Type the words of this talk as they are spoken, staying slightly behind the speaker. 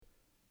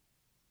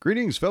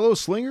Greetings, fellow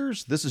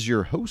slingers. This is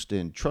your host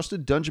and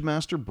trusted Dungeon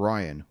Master,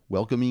 Brian,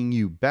 welcoming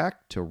you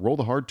back to Roll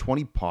the Hard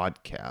 20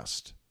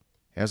 podcast.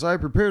 As I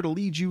prepare to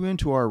lead you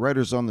into our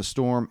Riders on the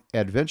Storm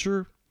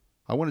adventure,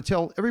 I want to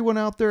tell everyone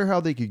out there how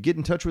they could get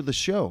in touch with the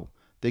show.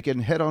 They can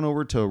head on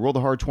over to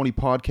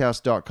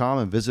rollthehard20podcast.com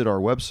and visit our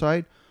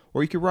website,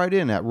 or you can write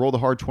in at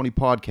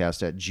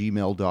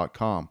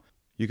rollthehard20podcast@gmail.com.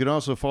 You can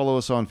also follow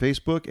us on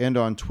Facebook and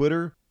on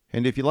Twitter.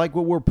 And if you like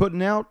what we're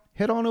putting out,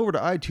 head on over to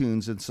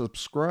iTunes and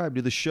subscribe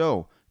to the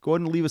show. Go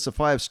ahead and leave us a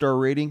 5-star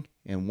rating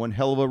and one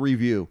hell of a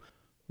review.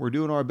 We're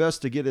doing our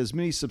best to get as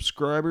many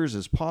subscribers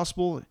as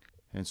possible,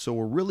 and so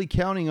we're really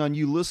counting on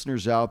you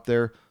listeners out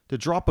there to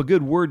drop a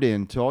good word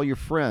in to all your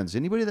friends.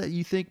 Anybody that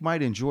you think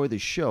might enjoy the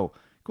show,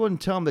 go ahead and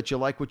tell them that you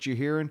like what you're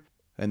hearing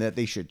and that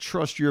they should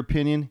trust your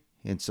opinion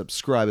and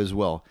subscribe as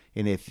well.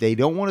 And if they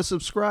don't want to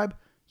subscribe,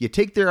 you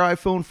take their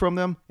iPhone from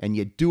them and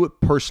you do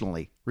it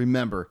personally.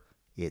 Remember,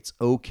 it's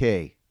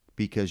okay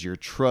because your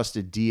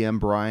trusted DM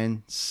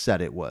Brian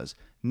said it was.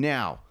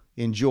 Now,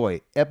 enjoy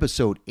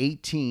episode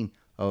 18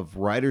 of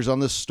Riders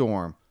on the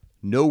Storm.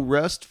 No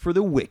rest for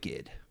the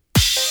wicked.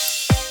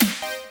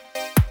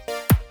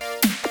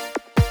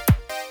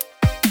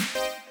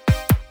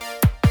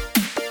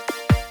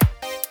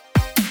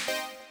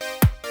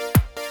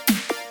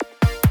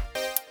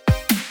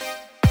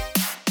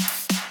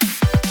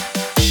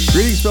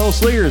 Greetings, fellow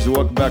slingers, and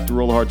welcome back to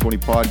Roll the Hard 20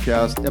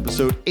 podcast,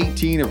 episode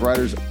 18 of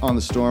Riders on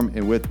the Storm.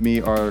 And with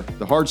me are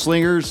the Hard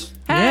Slingers.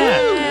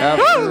 Hey.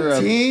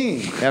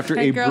 After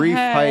a brief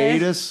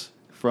hiatus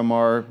from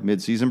our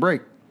mid-season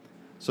break.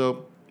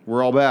 So,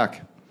 we're all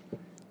back.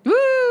 Woo!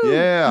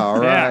 Yeah, all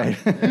right.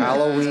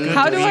 Halloween.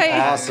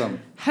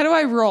 Awesome. How do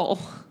I roll?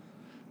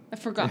 I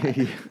forgot.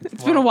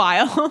 It's been a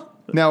while.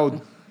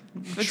 Now,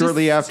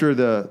 shortly after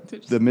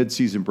the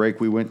mid-season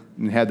break, we went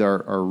and had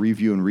our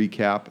review and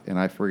recap, and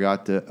I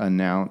forgot to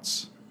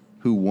announce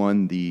who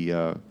won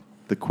the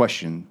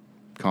question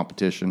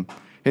competition.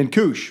 And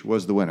Koosh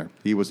was the winner.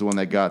 He was the one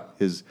that got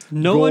his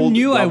No gold one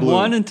knew I doubloon.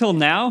 won until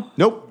now?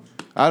 Nope.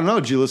 I don't know.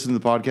 Did you listen to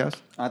the podcast?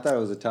 I thought it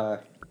was a tie.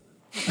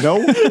 No?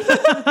 What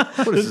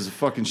is this, a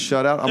fucking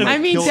shutout? I'm gonna I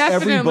mean, kill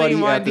definitely everybody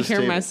wanted at to this hear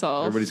table.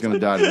 myself. Everybody's going to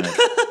die tonight.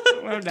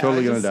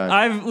 Totally going to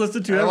die. I've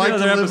listened to I every like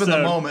other to live episode.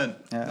 in the moment,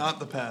 not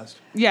the past.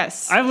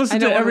 Yes. I've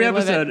listened I to don't every wanna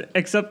relive episode it.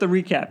 except the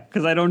recap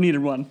because I don't need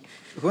one.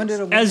 Who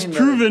ended up As winning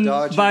proven the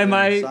Dodgers by and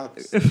my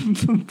Sox? by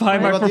What my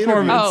about the interview?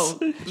 performance. Oh,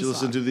 Did you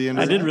listen to the I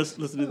interview? did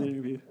listen to the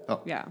interview.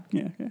 yeah.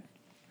 Yeah.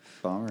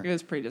 Bummer. It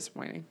was pretty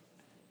disappointing.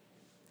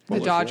 What The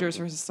was Dodgers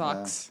versus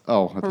Sox.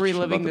 Oh, I thought We're you said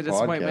reliving about the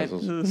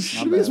podcast.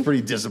 disappointment. It's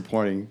pretty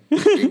disappointing.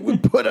 We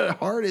put a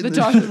heart in The this.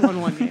 Dodgers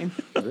won one game.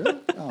 Really?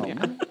 Oh,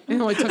 Yeah.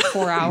 It only took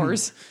 4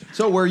 hours.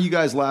 So where you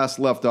guys last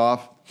left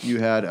off, you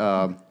had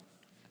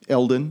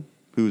Eldon,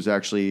 who's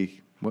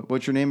actually,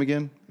 what's your name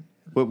again?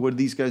 What do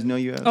these guys know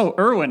you as? Oh,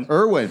 Irwin.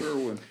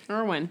 Irwin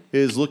Irwin.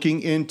 is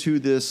looking into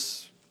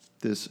this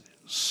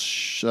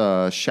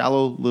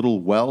shallow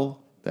little well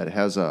that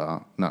has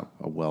not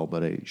a well,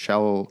 but a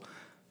shallow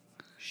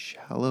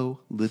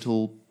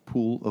little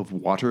pool of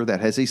water that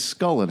has a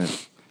skull in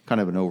it,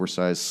 kind of an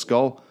oversized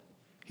skull.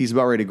 He's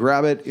about ready to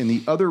grab it. In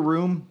the other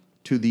room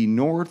to the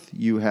north,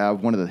 you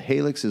have one of the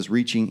Helixes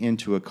reaching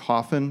into a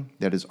coffin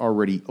that is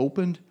already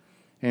opened.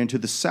 And to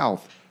the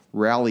south,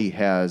 Rally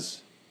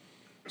has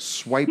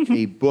swiped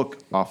a book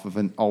off of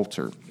an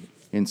altar.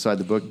 Inside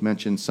the book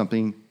mentions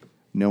something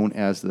known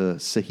as the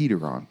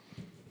Sahidaron.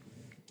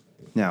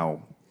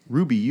 Now,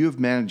 Ruby, you have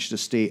managed to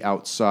stay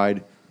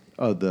outside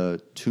of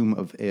the Tomb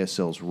of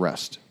ASL's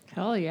Rest.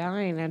 Hell yeah,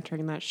 I ain't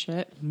entering that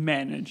shit.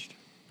 Managed.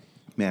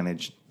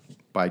 Managed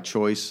by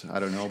choice.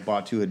 I don't know.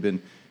 Batu had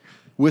been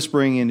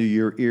whispering into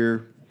your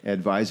ear,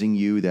 advising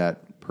you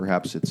that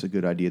perhaps it's a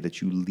good idea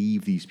that you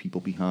leave these people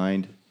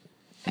behind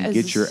and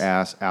get your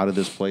ass out of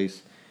this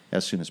place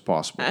as soon as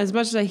possible. As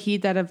much as I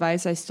heed that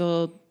advice, I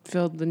still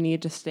feel the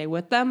need to stay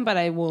with them, but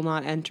I will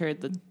not enter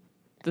the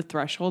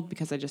threshold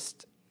because I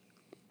just...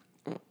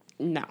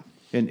 No.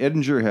 And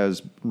Edinger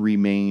has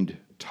remained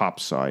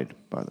topside,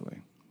 by the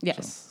way.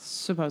 Yes,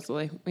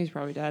 supposedly. He's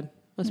probably dead.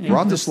 Let's be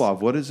Bratislav,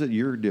 what is it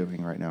you're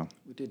doing right now?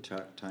 we did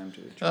time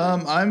to.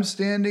 I'm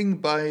standing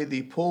by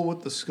the pool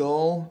with the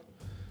skull.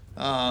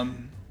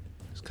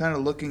 Just kind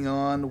of looking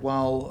on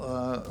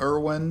while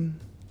Irwin.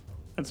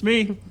 That's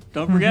me.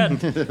 Don't forget.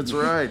 That's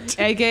right.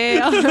 AKA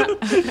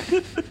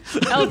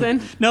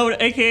Eldon. No,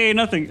 AKA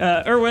nothing.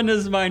 Irwin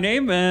is my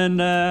name,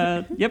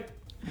 and yep.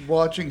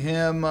 Watching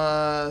him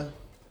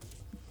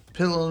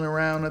piddling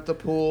around at the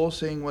pool,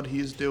 seeing what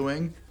he's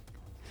doing.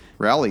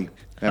 Rally,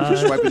 after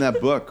swiping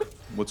that book,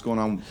 what's going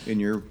on in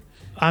your...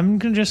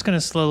 Just going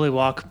to slowly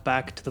walk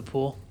back to the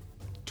pool.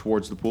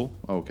 Towards the pool?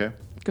 Oh, okay.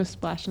 Go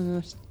splash in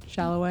the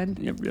shallow end.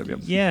 Yep.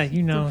 Yeah,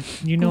 you know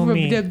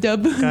me.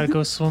 Dub. Gotta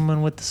go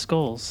swimming with the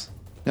skulls.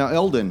 Now,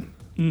 Eldon,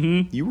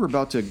 you were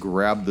about to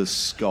grab the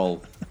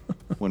skull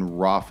when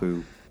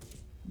Rafu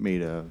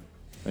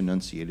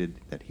enunciated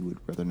that he would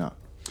rather not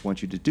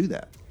want you to do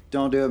that.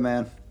 Don't do it,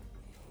 man.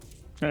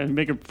 I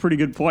make a pretty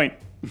good point.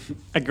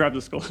 I grabbed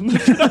the skull.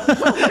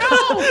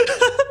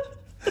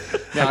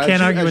 Now, I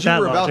can't argue as with you that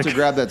were about logic. to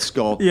grab that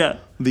skull, Yeah.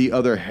 the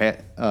other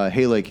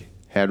Halek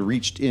had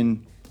reached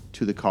in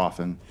to the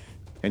coffin,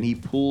 and he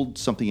pulled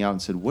something out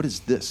and said, "What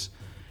is this?"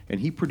 And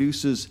he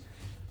produces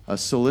a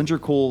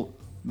cylindrical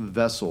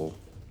vessel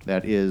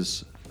that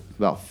is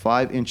about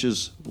 5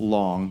 inches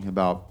long,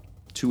 about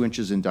 2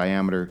 inches in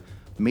diameter,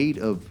 made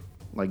of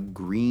like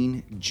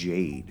green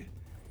jade,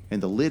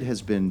 and the lid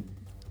has been.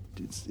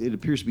 It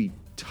appears to be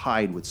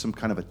tied with some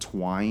kind of a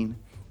twine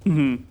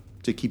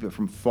to keep it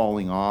from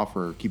falling off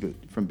or keep it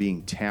from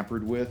being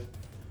tampered with.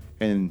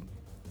 And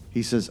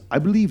he says, "I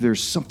believe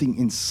there's something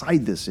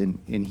inside this," and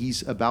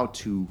he's about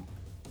to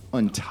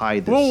untie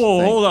this. Whoa,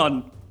 thing. hold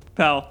on,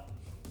 pal.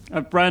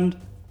 Friend.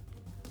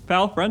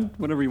 Pal, friend,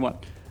 whatever you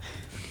want.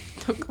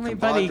 Don't call me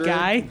buddy,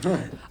 guy.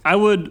 I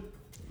would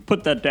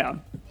put that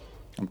down.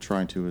 I'm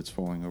trying to. It's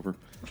falling over.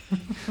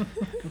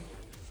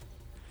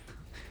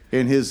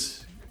 And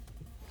his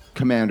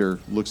commander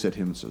looks at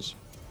him and says,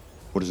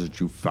 "What is it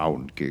you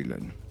found,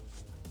 Galen?"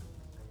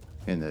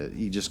 And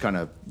he just kind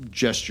of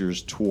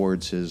gestures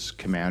towards his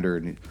commander.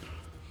 And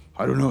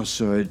 "I don't know,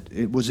 sir.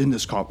 It was in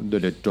this coffin."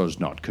 "That it does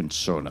not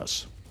concern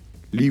us.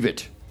 Leave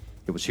it.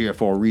 It was here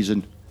for a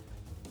reason.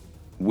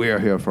 We're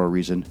here for a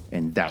reason,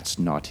 and that's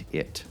not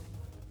it."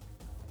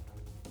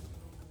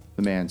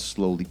 The man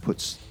slowly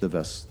puts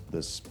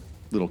this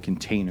little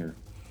container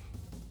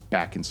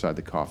back inside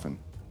the coffin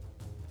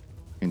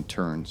and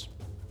turns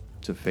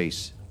to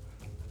face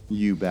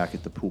you back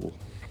at the pool.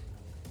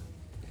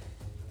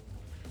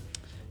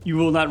 You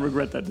will not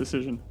regret that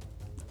decision.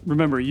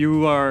 Remember,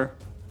 you are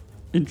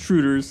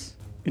intruders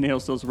in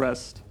Ailstow's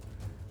Rest,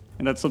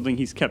 and that's something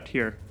he's kept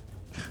here.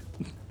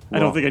 I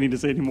don't think I need to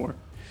say any more.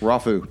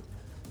 Rafu,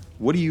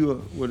 what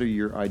are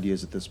your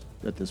ideas at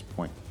this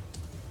point?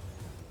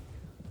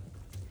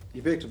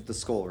 You picked up the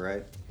skull,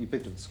 right? You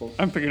picked up the skull?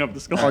 I'm picking up the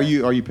skull. Are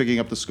you picking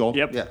up the skull?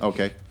 Yep. Yeah.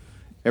 Okay.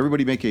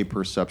 Everybody make a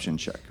perception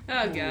check.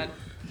 Oh, God.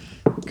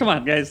 Come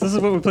on, guys. This is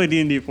what we play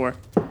D&D for.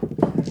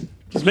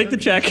 Just make the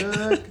check.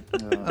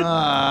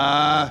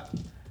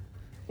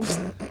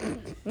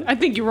 I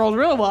think you rolled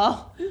real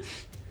well.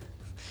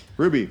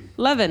 Ruby,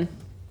 11.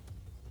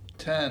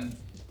 10.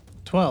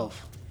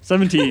 12.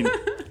 17.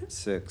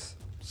 6.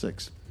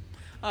 6.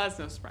 Oh, that's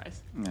no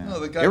surprise. Oh,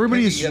 the guy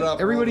Everybody picking it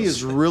up everybody rolled a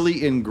is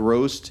really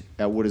engrossed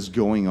at what is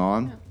going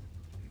on.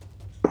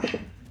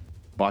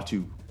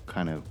 Batu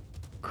kind of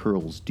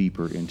curls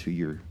deeper into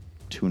your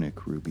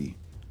tunic, Ruby.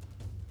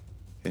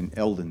 And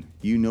Eldon,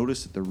 you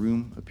notice that the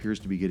room appears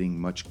to be getting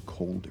much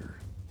colder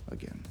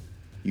again.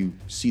 You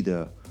see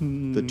the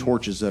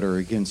torches that are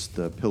against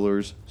the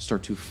pillars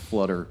start to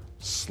flutter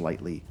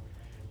slightly.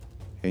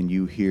 And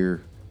you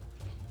hear,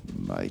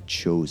 "My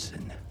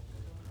chosen,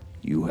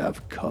 you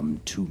have come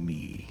to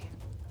me.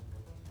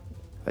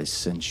 I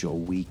sense your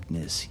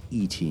weakness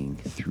eating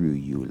through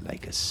you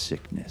like a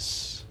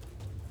sickness.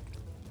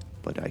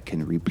 But I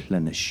can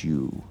replenish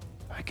you.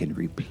 I can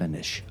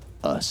replenish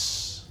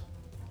us."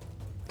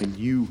 And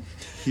you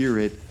hear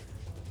it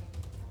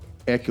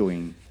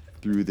echoing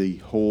through the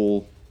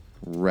whole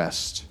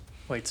rest.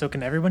 Wait, so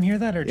can everyone hear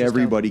that, or just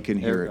Everybody can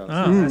hear it. Oh,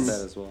 That that's-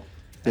 as well.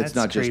 It's that's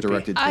not just creepy.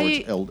 directed towards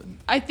I- Eldon.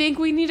 I think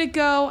we need to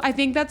go. I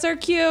think that's our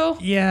cue.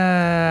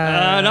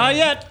 Yeah. Not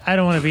yet. I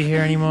don't want to be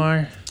here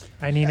anymore.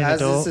 I need an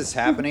As adult. this is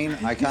happening,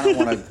 I kind of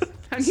want to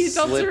I need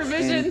adult slip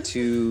supervision.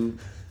 into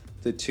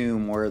the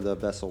tomb where the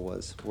vessel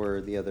was,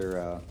 where the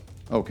other.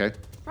 Okay.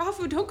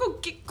 Rafu, don't go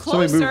get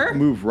Somebody closer.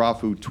 move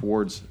Rafu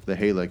towards the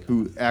Halek,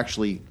 who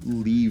actually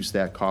leaves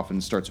that coffin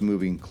and starts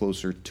moving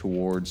closer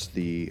towards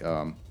the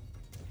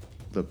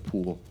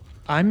pool.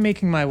 I'm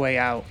making my way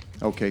out.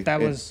 Okay.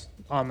 That and- was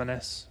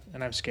ominous,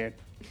 and I'm scared.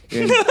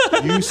 And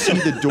you see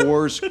the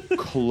doors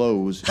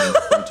close in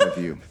front of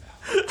you.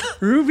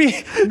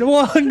 Ruby,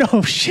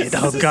 no shit.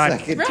 Oh god,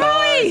 Second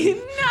Rowie,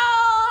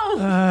 time.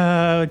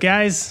 no!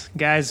 guys,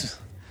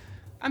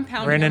 I'm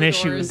pounding we're in on an the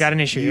issue. doors. We've got an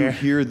issue You here.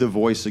 hear the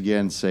voice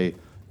again say,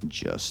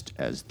 "Just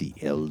as the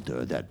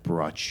elder that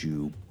brought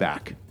you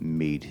back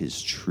made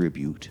his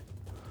tribute,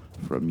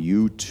 from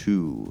you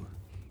too,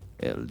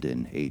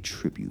 Eldon, a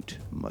tribute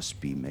must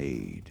be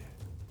made.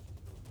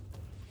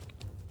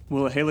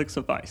 Will a Halix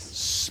suffice?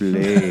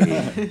 Slay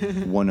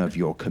one of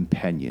your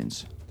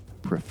companions,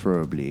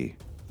 preferably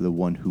the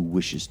one who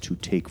wishes to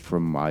take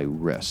from my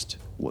rest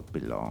what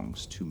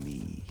belongs to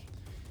me."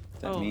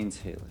 That Oh. means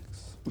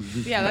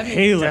Halix. Yeah, that means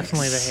Halix.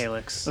 Definitely the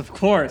Halix. Of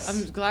course.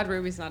 I'm glad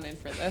Ruby's not in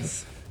for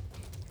this.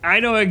 I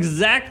know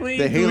exactly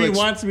The who he Halix-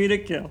 wants me to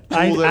kill.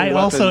 Pull their I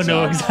also weapons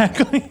know out.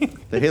 exactly.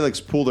 The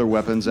Halix pull their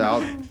weapons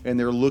out, and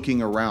they're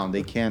looking around.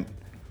 They can't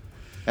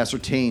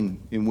ascertain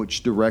in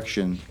which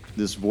direction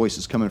this voice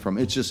is coming from.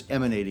 It's just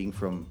emanating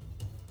from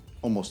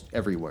almost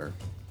everywhere.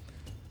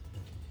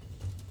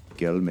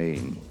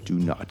 "Gelmain, do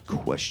not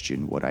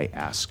question what I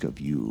ask of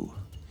you.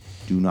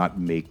 Do not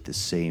make the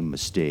same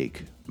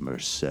mistake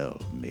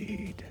Marcel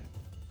made."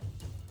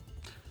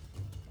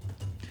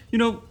 You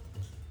know,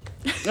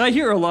 I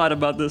hear a lot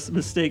about this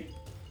mistake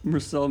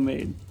Marcel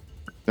made.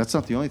 That's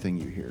not the only thing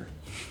you hear.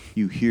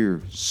 You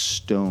hear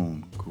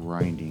stone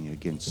grinding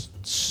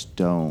against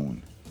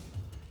stone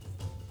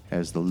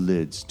as the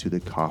lids to the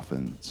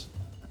coffins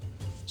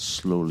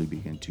slowly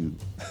begin to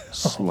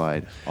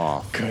slide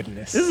off.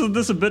 Goodness. Isn't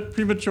this a bit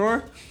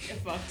premature? Get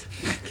fucked.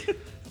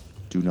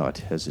 Do not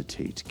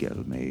hesitate,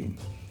 Gelmain.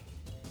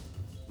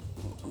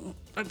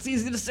 That's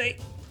easy to say.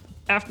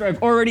 After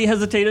I've already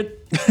hesitated.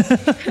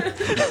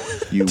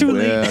 You Too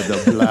wear late.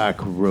 the black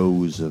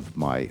rose of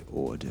my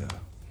order.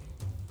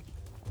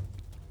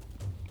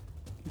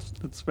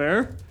 That's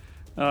fair.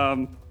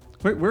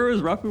 Where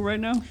is Raku right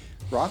now?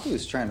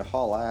 Raku's trying to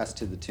haul ass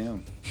to the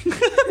tomb.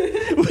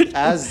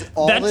 As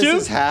all That this tomb?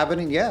 is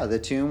happening, yeah, the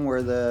tomb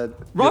where the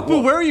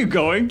Raku, where are you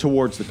going?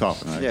 Towards the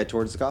coffin, right? yeah,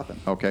 towards the coffin.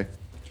 Okay.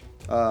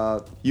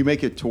 You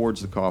make it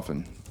towards the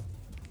coffin.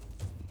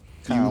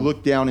 You Um,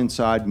 look down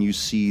inside and you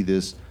see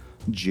this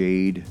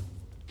jade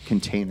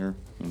container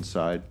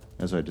inside,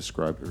 as I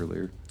described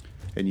earlier.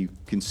 And you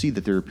can see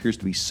that there appears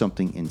to be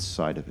something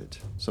inside of it.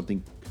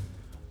 Something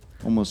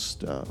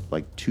almost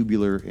like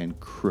tubular and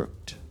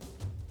crooked.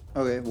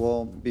 Okay,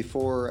 well,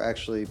 before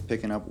actually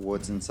picking up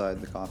what's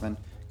inside the coffin,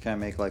 can I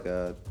make like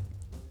a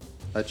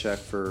check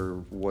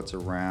for what's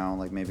around,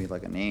 like maybe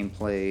like a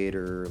nameplate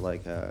or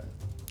like a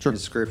Sure.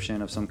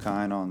 inscription of some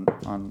kind on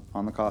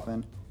the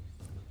coffin?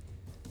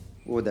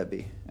 What would that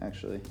be,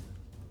 actually?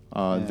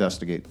 Yeah.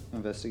 Investigate.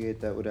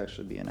 Investigate, that would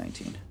actually be a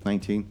 19.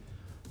 19.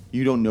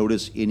 You don't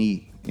notice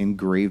any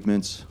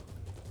engravements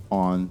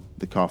on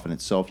the coffin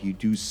itself. You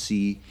do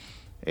see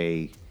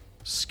a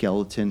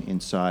skeleton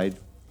inside,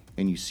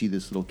 and you see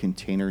this little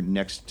container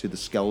next to the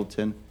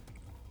skeleton,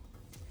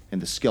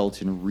 and the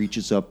skeleton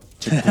reaches up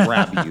to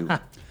grab you.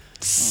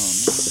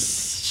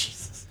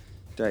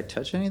 Did I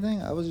touch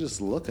anything? I was just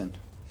looking.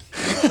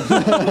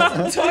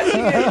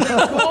 Touching it.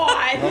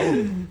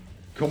 God.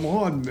 Come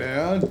on,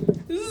 man.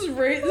 This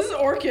is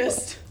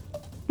Orcust.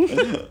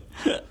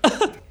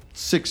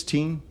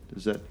 16.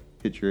 Does that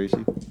hit your AC?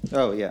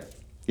 Oh, yeah.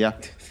 Yeah.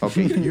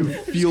 Okay. You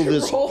feel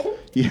this. Roll.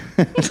 Yeah.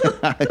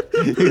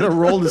 You're gonna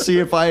roll to see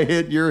if I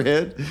hit your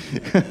head.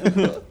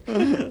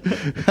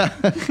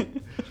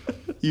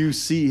 You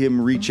see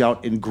him reach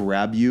out and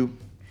grab you,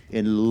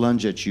 and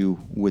lunge at you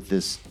with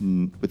this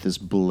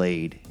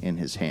blade in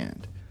his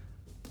hand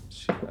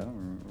Shoot, I don't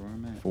remember where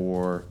I'm at.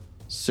 for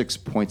 6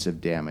 points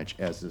of damage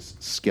as this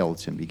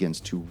skeleton begins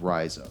to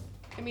rise up.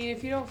 I mean,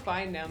 if you don't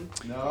find him.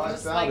 No, I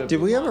just, found him.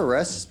 Did we have a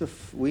rest?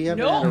 We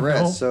haven't had a No.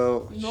 rest,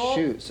 No. so No.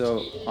 shoot.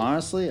 So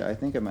honestly, I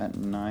think I'm at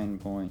 9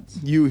 points.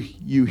 You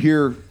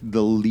hear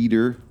the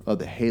leader of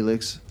the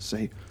Helix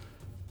say,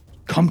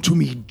 "Come to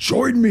me,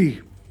 join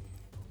me."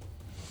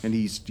 And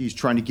he's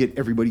trying to get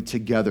everybody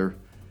together.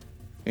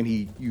 And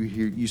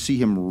you see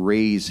him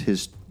raise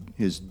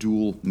his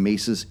dual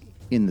maces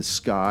in the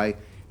sky,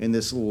 and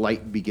this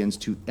light begins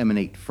to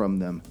emanate from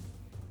them.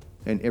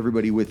 And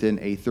everybody within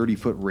a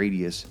 30-foot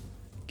radius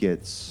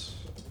gets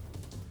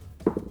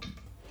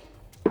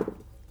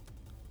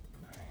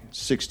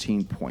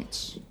 16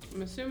 points.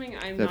 I'm assuming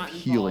I'm Of not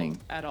healing.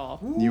 involved at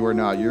all. You are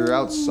not. You're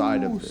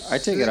outside of it. I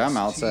take it I'm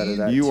outside of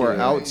that. You are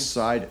too.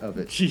 outside of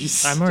it.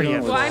 Jeez. I'm already Dealing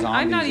at with Well,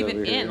 I'm not zombies even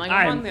over here. in. Like,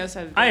 I'm on I'm, the other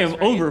side of the I am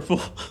desk, right? over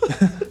full.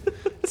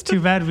 It's too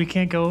bad we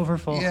can't go over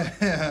full. Yeah,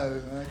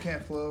 I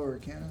can't flow or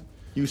can I?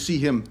 You see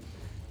him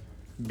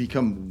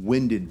become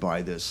winded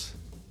by this.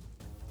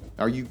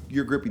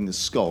 You're gripping the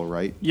skull,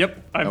 right?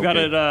 Yep, I've got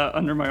Okay. it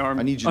under my arm.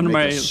 I need you to under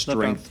my make a left arm.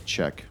 strength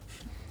check.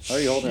 Are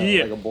you holding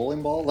Yeah. it like a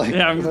bowling ball? Like,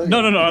 Yeah, no.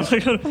 I'm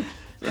like,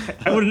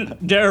 I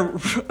wouldn't dare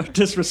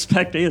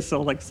disrespect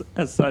ASL like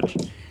as such.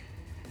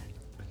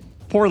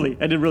 Poorly,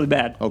 I did really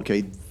bad.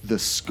 Okay, the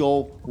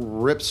skull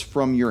rips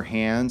from your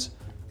hands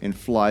and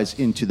flies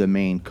into the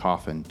main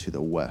coffin to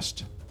the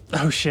west.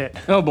 Oh shit.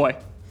 Oh boy.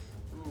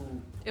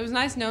 It was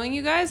nice knowing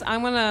you guys.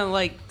 I'm gonna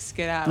like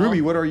skedaddle.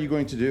 Ruby, what are you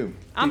going to do?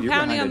 I'm You're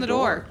pounding behind on a the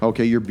door.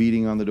 Okay, you're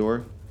beating on the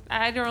door.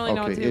 I don't really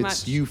know what to do Okay,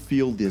 much. you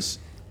feel this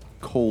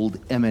cold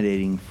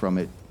emanating from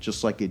it,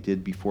 just like it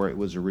did before it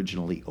was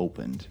originally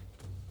opened.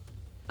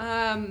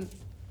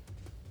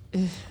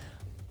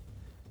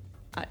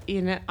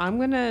 You know, I'm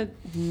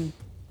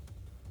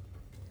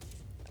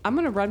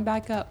gonna run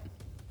back up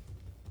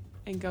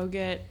and go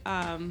get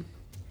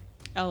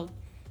Edinger?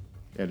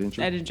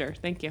 Edinger.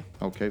 Thank you.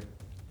 Okay.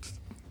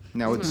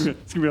 Now It's gonna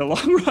be a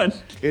long run.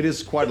 it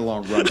is quite a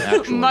long run,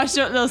 actually. My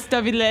short little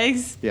stubby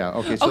legs. Yeah.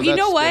 Okay. So Oh, you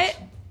know that's-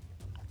 what?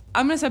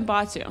 I'm gonna send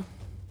Batu.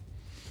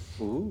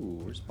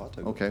 Ooh, where's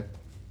Pato? Okay.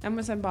 I'm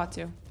gonna send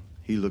Batu.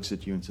 He looks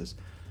at you and says,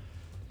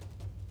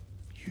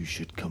 "You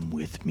should come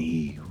with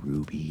me,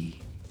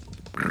 Ruby.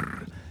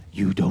 Brr.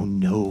 You don't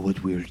know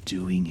what we're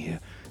doing here.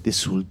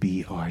 This will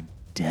be our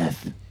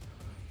death.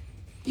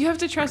 You have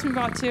to trust me,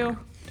 Batu.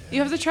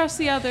 You have to trust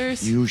the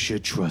others. You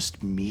should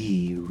trust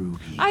me,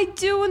 Ruby." I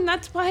do, and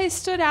that's why I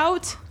stood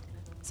out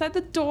outside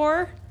the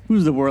door.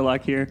 Who's the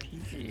warlock here?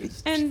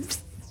 And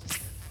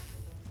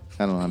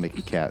I don't know how to make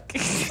a cat.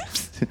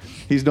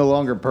 He's no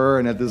longer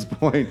purring at this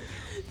point.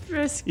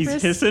 Chris, He's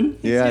Chris, hissing.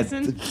 Yeah.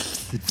 hissing.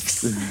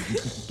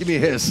 Give me a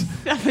hiss.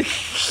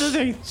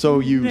 So So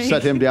you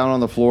set him down on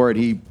the floor, and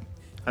he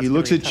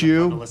looks at To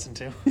you. listen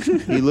to.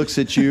 He looks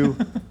at you.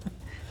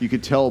 You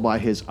could tell by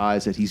his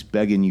eyes that he's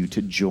begging you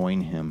to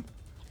join him.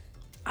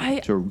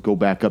 to go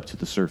back up to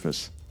the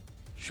surface.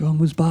 Show him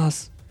who's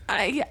boss.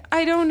 I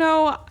don't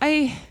know.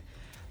 I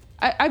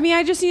mean,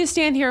 I just need to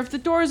stand here. If the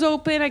door's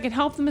open, I can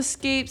help them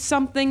escape.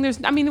 Something.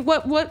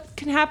 What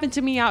can happen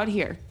to me out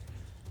here?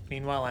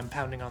 Meanwhile, I'm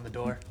pounding on the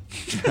door.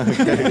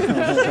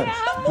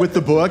 With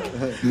the book.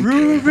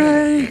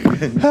 Ruby,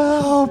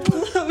 help!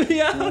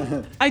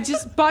 Yeah. I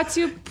just bought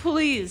you,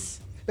 please.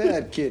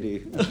 Bad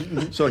kitty.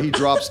 So he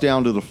drops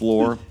down to the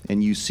floor,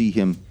 and you see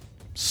him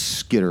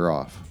skitter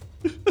off,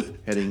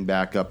 heading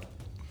back up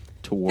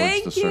towards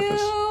Thank the surface.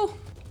 you.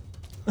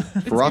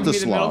 It's gonna be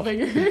the middle Vratislav,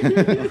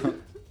 finger.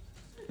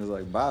 He's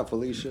like, bye,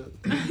 Felicia.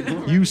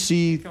 you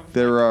see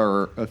there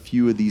are a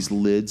few of these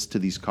lids to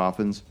these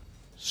coffins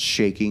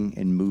shaking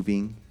and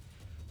moving.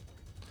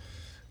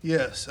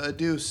 Yes, I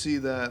do see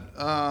that.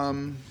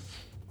 I'm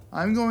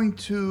going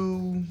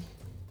to.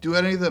 Do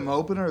any of them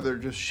open, or they're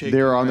just shaking?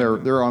 They're on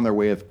around? their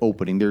way of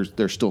opening.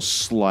 They're still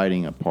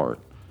sliding apart.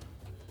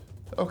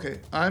 Okay,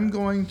 I'm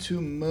going to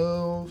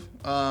move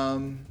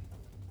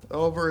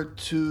over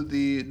to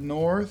the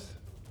north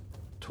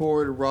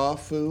toward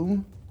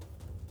Rafu,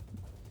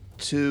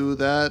 to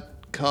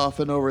that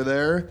coffin over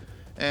there,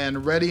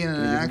 and ready in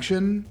an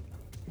action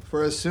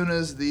for as soon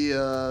as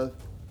the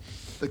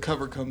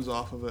cover comes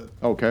off of it.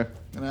 Okay.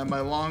 And I have my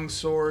long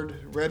sword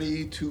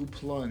ready to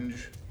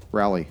plunge.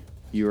 Rally.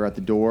 You're at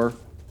the door,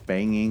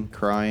 banging,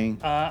 crying.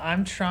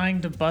 I'm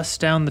trying to bust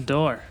down the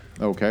door.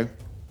 Okay.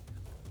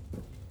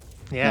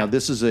 Yeah. Now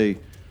this is a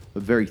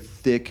very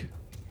thick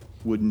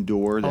wooden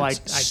door Oh,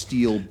 that's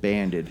steel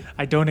banded.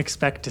 I don't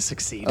expect to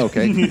succeed.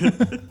 Okay.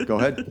 Go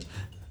ahead.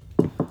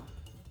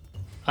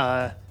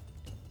 An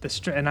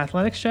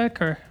athletics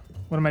check, or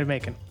what am I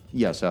making?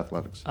 Yes,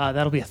 athletics.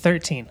 That'll be a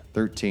 13.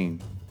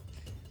 13.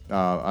 What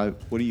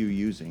are you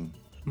using?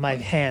 My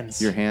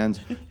hands. Your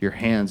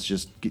hands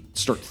just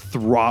start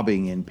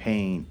throbbing in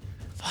pain,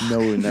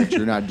 knowing that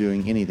you're not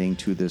doing anything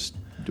to this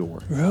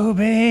door.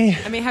 Ruby.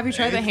 I mean, have you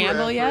tried the A for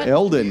handle effort, yet? B in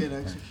Eldon,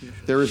 execution.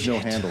 there is no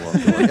handle on the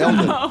door.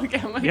 Eldon, Oh, okay.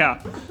 I'm like,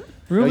 Yeah. now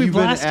Ruby you've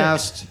been blasted.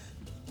 asked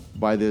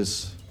by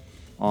this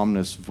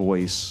ominous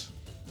voice.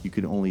 You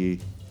can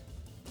only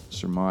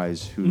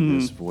surmise who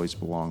this voice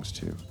belongs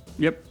to.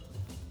 Yep.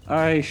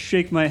 I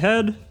shake my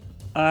head.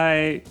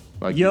 I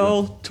Like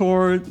yell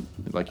toward.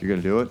 Like you're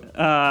gonna do it?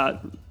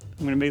 I'm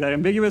going to make that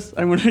ambiguous.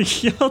 I'm going to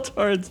yell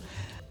towards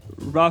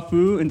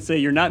Rafu and say,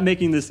 "You're not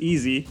making this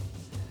easy."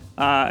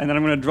 And then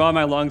I'm going to draw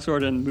my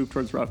longsword and move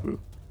towards Rafu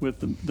with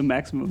the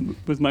maximum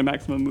with my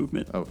maximum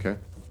movement. Okay.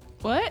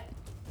 What?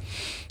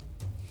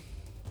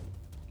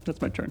 That's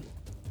my turn.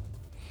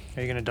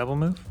 Are you going to double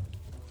move?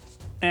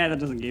 That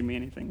doesn't give me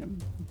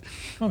anything.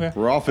 Okay.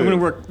 Rafu. I'm going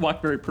to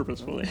walk very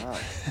purposefully.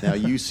 Now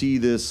you see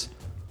this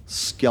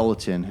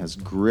skeleton has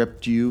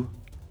gripped you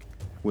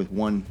with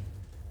one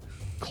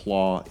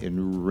claw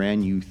and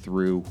ran you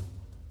through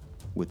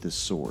with his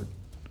sword.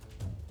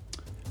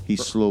 He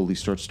slowly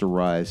starts to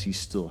rise. He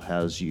still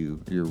has your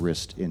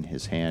wrist in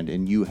his hand,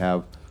 and you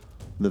have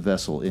the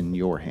vessel in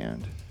your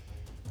hand.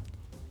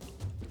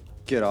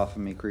 Get off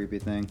of me, creepy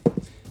thing.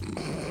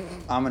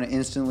 I'm gonna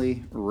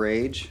instantly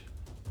rage,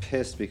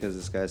 pissed because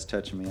this guy's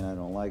touching me and I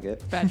don't like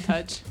it. Bad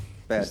touch.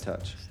 Bad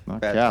touch.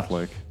 Not Bad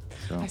Catholic.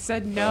 So. I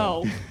said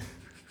no.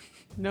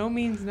 No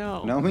means no.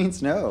 Touch. No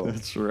means no.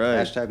 That's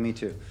right. Hashtag me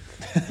too.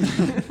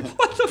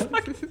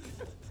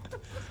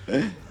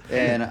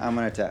 And I'm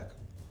gonna attack.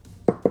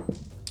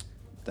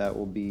 That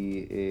will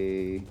be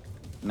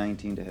a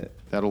 19 to hit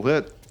That'll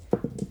hit.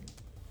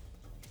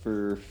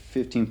 for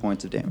 15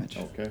 points of damage.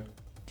 Okay.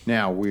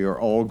 Now we are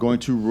all going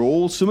to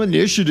roll some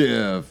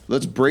initiative.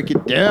 Let's break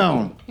it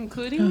down.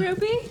 Including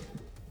Ruby?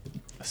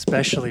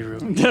 Especially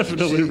Ruby.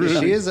 Definitely rude.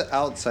 She is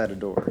outside a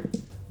door.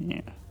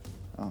 Yeah.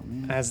 Oh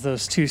man. As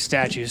those two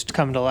statues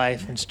come to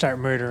life and start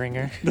murdering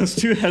her. Those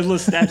two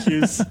headless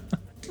statues.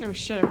 Oh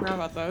shit, I forgot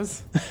about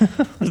those.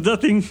 There's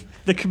nothing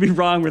that could be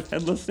wrong with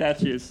headless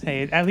statues.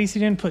 Hey, at least he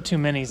didn't put two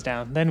minis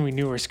down. Then we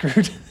knew we're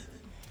screwed.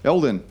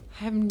 Eldon,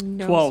 I have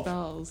no 12.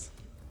 spells.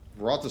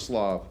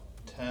 Vratislav,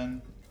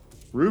 10.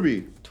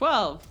 Ruby,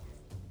 12.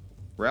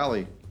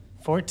 Rally,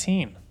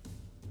 14.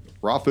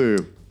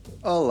 Rafu.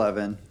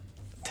 11.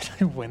 Did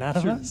I win out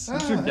of us?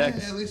 What's your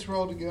dex? At least we're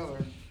all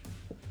together.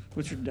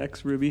 What's your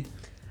dex, Ruby?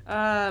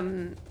 Not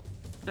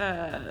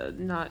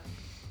Negative.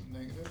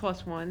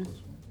 +1.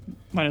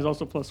 Mine is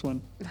also +1.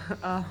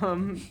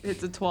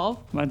 It's a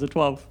 12. Mine's a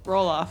 12.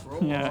 Roll off.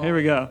 Roll Yeah, off. here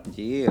we go.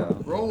 Yeah.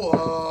 Roll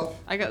off.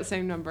 I got the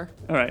same number.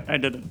 All right, I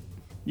did it.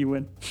 You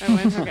win. I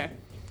win. Okay.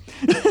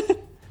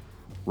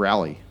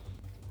 Rally.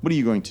 What are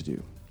you going to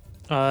do?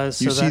 So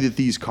You see that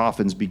these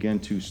coffins begin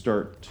to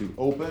start to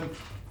open.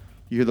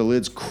 You hear the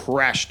lids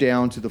crash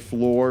down to the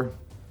floor.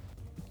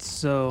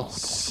 So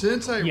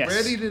Since I Yes.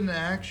 readied an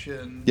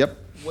action, Yep.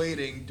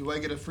 waiting, do I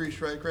get a free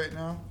strike right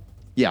now?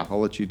 Yeah, I'll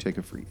let you take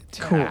a free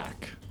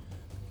attack.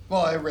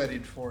 Well, I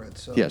readied for it,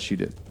 so. Yes, you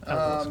did. I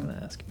was going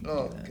to ask you.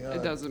 Oh, It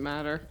God. doesn't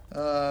matter.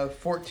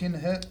 14 to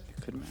hit.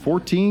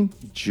 14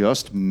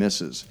 just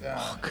misses.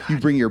 Yeah. You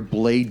bring your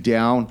blade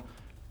down,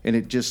 and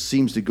it just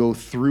seems to go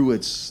through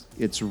its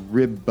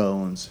rib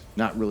bones,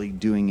 not really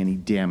doing any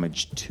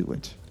damage to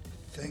it.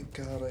 Thank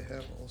God I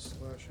have all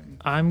slashing.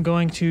 I'm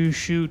going to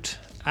shoot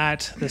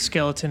at the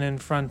skeleton in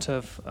front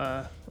of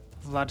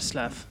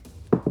Vladislav.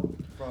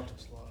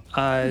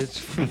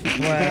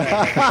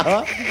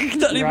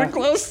 Not even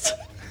close.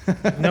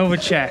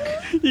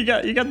 Novacek. You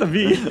got the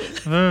V.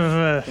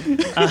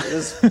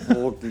 This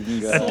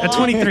fucking guy. A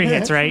 23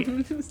 hits, right?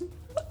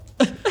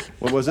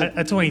 What was it?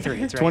 A 23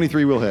 hits, right?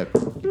 23 will hit.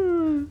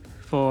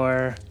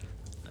 For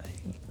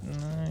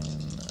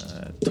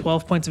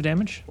 12 points of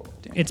damage.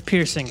 It's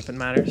piercing if it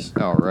matters.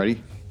 Alrighty.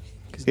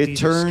 'Cause It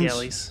these are turns-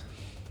 scalies.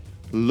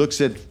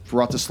 Looks at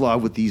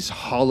Vratislav with these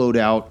hollowed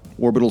out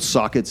orbital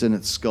sockets in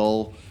its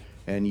skull,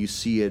 and you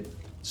see it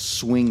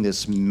swing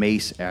this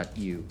mace at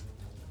you.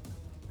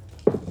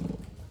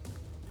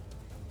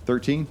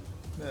 13?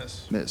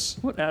 Miss. Miss.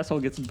 What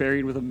asshole gets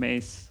buried with a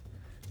mace?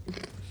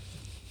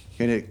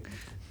 And it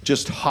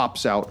just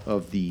hops out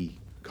of the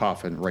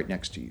coffin right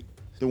next to you.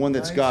 The one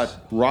that's Nice.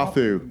 got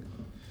Rafu,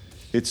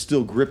 it's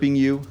still gripping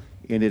you,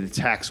 and it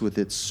attacks with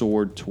its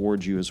sword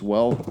towards you as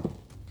well.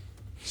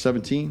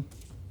 17?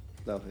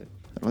 That'll hit.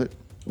 That'll hit.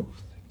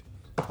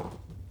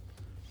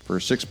 For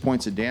 6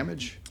 points of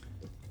damage.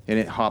 And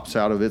it hops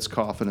out of its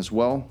coffin as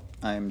well.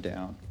 I am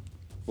down.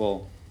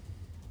 Well,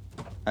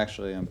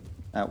 actually, I'm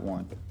at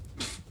 1.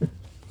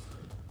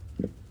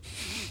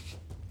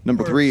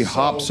 Number We're 3 so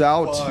hops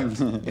out fucked.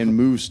 and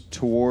moves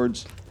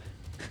towards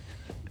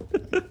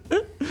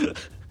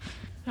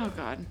Oh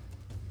God.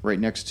 right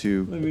next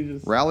to Let me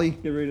just Rally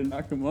get ready to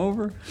knock him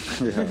over.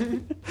 Yeah.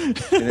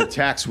 and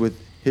attacks with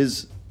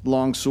his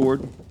long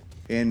sword.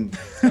 And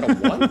got a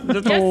 1?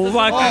 That's Yes, a this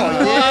fucking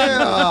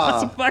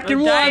Yeah. fucking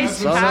The one. dice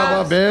Son of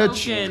have a bitch.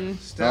 spoken.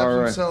 Stabs All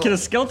right. himself. Can a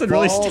skeleton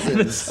really Falls stab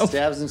and himself?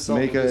 stabs himself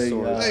Make with his a,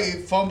 sword. Hey, he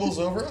fumbles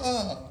over.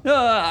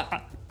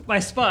 My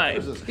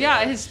spine.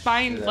 Yeah, his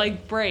spine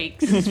like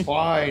breaks.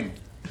 Fine.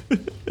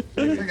 It's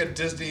like a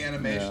Disney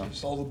animation. Yeah.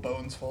 Just all the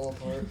bones fall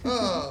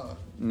apart.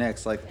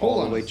 Neck's like Hold all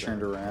on the way a second.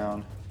 turned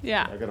around.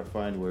 Yeah. I gotta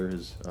find where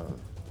his.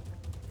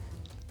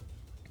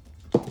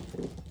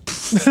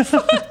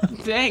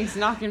 Thanks,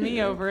 knocking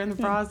me over in the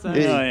process.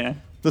 Hey. Oh yeah.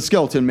 The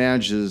skeleton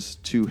manages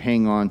to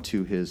hang on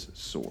to his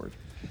sword.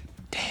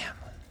 Damn.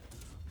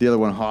 The other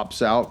one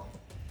hops out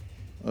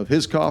of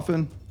his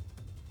coffin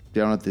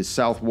down at the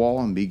south wall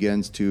and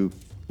begins to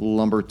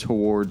lumber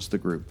towards the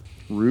group.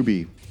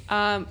 Ruby.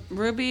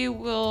 Ruby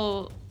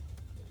will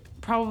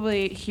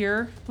probably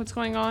hear what's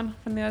going on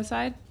from the other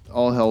side.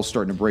 All hell's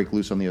starting to break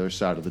loose on the other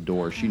side of the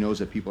door. She knows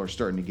that people are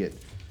starting to get.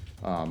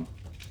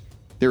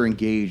 They're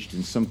engaged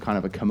in some kind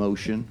of a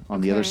commotion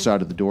on the other Okay.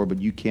 side of the door, but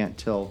you can't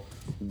tell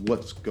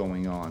what's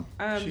going on.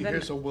 She Then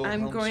hears a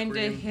Wilhelm I'm going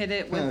scream. to hit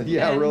it with.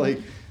 Yeah, an-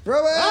 really.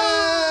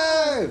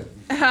 Ruby!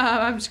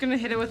 I'm just gonna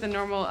hit it with a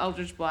normal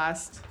Eldritch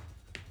Blast.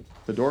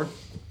 The door?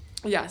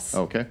 Yes.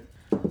 Okay.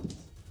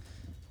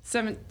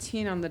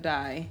 17 on the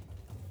die.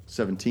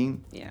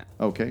 17? Yeah.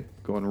 Okay.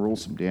 Go ahead and roll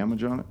some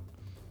damage on it.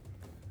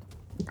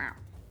 Wow.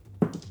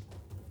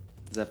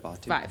 Is that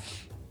Batu?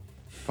 5.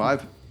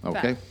 5?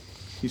 Okay. Five.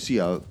 You see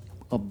a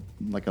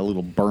like a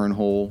little burn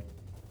hole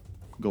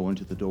go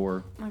into the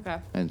door, Okay.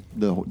 and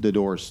the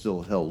door is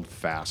still held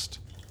fast.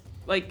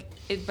 Like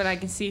it, but I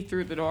can see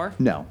through the door.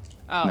 No.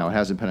 Oh. No, it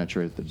hasn't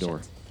penetrated the door.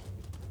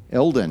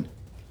 Eldon.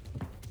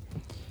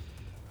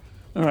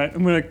 All right,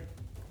 I'm gonna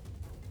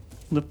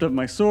lift up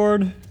my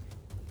sword,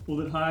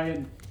 hold it high,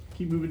 and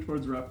keep moving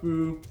towards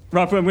Rafu.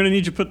 Rafu, I'm gonna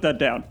need you to put that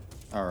down.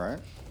 All right.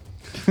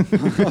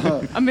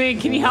 I mean,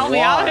 can you help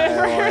me out at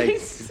Why, like-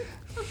 first?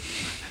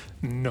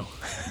 No.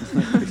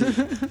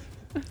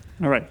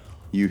 All right.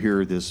 You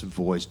hear this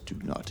voice, do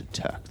not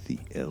attack the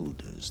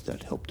elders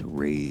that helped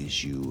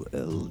raise you,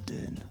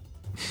 Eldon.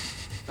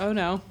 Oh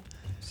no.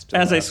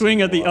 As I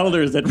swing at the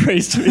elders that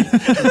raised me.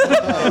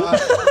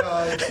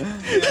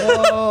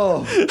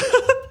 Oh.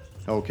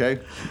 Okay.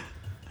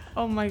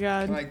 Oh my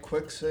Can god. I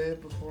quick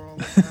save before all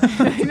this?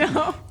 I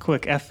know.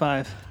 Quick,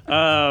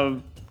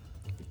 F5.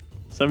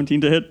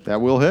 17 to hit.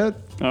 That will hit.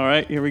 All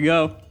right, here we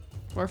go.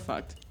 We're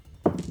fucked.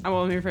 I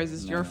won't let me rephrase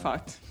this. You're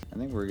fucked. I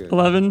think we're good.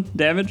 11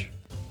 damage.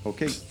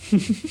 Okay.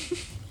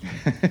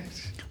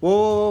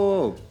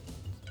 Whoa.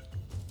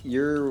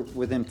 You're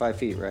within 5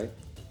 feet, right?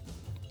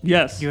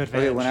 Yes. You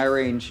advantage. Okay, when I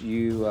range,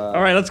 you.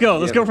 All right, let's go.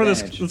 Let's you go have for this.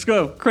 advantage. Let's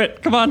go.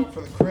 Crit. Come on.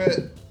 For the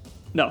crit.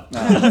 No.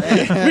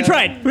 We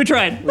tried. We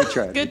tried. We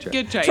tried. Good,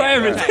 good try. Try yeah,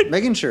 everything. good try.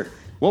 Making sure.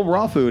 Well,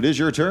 Rafu, it is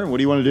your turn. What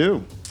do you want to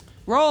do?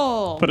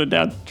 Roll. Put it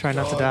down. Try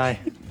not to die.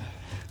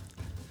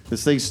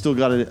 This thing's still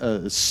got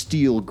a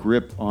steel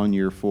grip on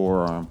your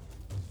forearm.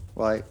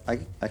 Well,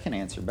 I can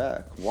answer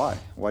back. Why?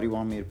 Why do you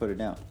want me to put it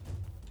down?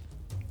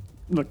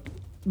 Look,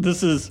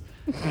 this is.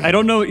 I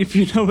don't know if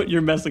you know what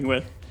you're messing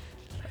with.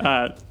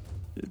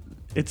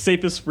 It's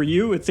safest for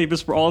you. It's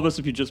safest for all of us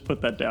if you just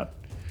put that down.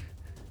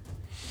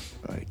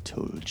 I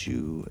told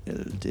you,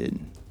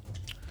 Eldon.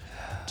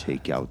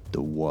 Take out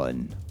the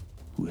one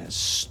who has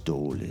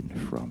stolen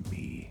from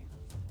me.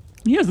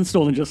 He hasn't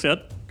stolen just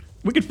yet.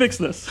 We can fix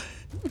this.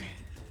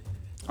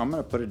 I'm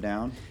gonna put it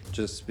down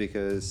just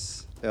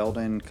because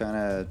Eldon kind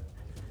of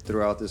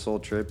throughout this whole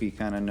trip, he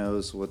kind of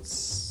knows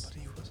what's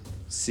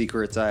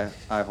secrets I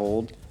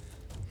hold.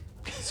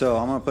 So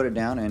I'm gonna put it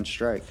down and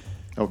strike.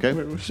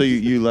 Okay. So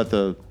you let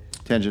the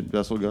tangent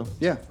vessel go?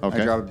 Yeah.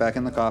 Okay. I drop it back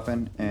in the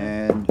coffin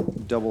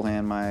and double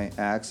hand my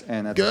axe,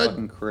 and that's a Good.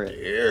 fucking crit.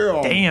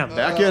 Damn.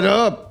 Back it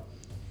up.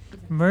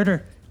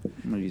 Murder.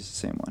 I'm gonna use the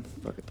same one.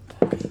 Fuck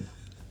it.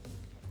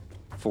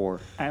 4.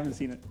 I haven't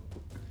seen it.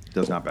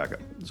 Does not back up.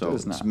 So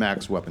Does it's not.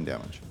 max weapon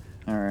damage.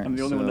 All right. I'm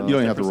the only one that You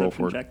don't Make have a to roll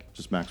perception for it. check.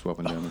 Just max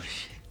weapon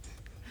damage.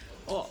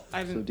 Well,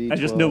 I So didn't. D12 I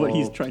just know what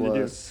he's trying to do.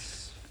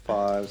 plus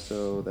 5,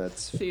 so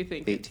that's So you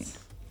think 18.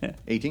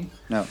 18?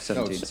 No,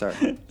 17. Oh,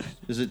 sorry.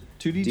 Is it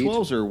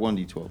 2d12s or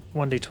 1d12?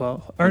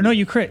 1d12. Or no,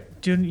 you crit.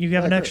 You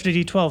have an I extra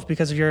d12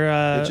 because of your.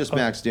 It's just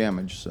max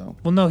damage, so.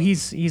 Well, no,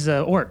 he's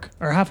a orc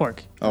or half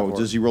orc. Oh,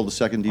 does he roll the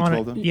second On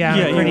d12 it. then? Yeah,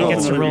 Yeah, yeah, you he roll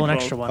gets to another roll an D12.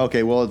 extra one.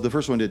 Okay, well, the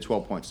first one did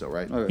 12 points, though,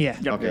 right? Okay. Yeah.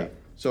 Yep. Okay.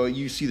 So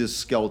you see this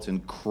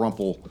skeleton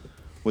crumple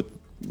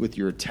with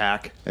your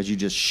attack as you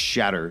just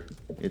shatter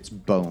its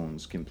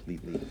bones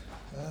completely.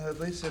 At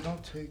least I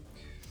don't take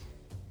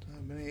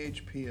many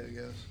HP, I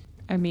guess.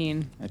 I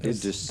mean, I did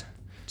just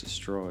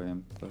destroy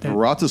him. But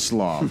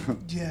Vratislav.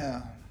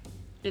 Yeah.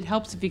 it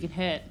helps if you can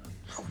hit.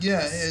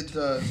 Yeah, it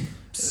does.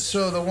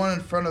 So the one in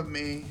front of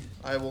me,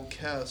 I will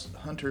cast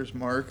Hunter's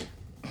Mark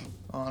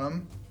on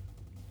him.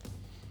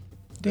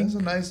 That's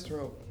a nice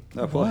throw.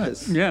 that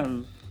was. Yeah. it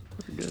was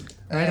pretty good.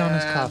 Right on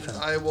his And coffin.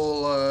 I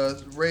will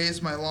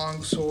raise my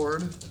long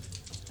sword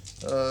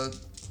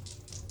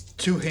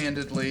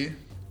two-handedly.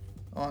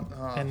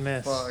 And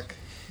miss. Fuck.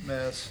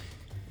 Miss.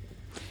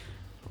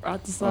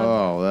 Vratislav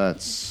Oh,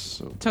 that's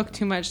so. took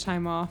too much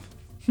time off.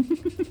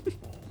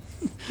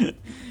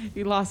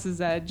 He lost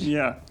his edge.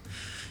 Yeah.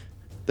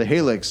 The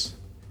Halix,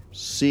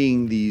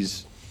 seeing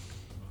these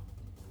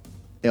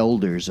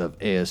elders of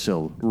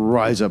ASL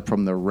rise up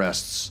from their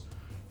rests,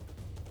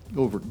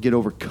 get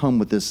overcome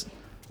with this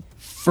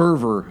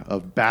fervor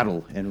of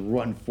battle and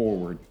run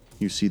forward.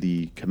 You see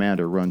the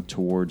commander run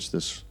towards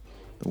the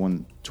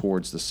one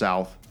towards the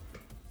south,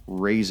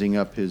 raising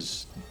up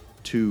his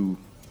 2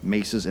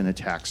 maces and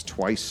attacks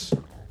twice.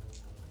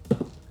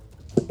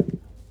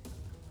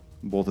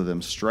 Both of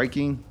them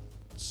striking.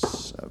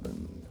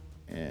 7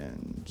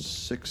 and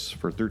 6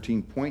 for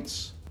 13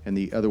 points. And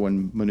the other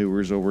one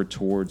maneuvers over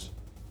towards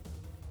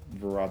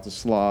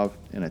Vratislav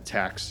and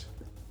attacks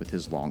with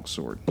his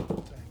longsword. Thank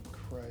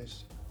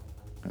Christ.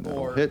 And that'll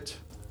Or- hit.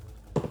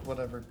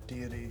 Whatever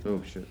deity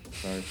Oh, shit.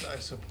 Sorry. I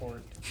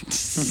support.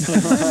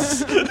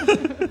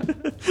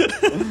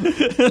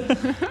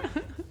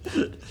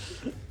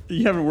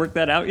 You haven't worked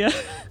that out yet?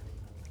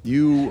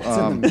 You, It's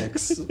in the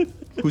mix.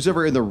 who's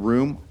ever in the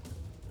room,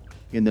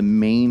 in the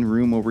main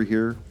room over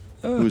here,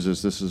 who's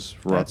this? This is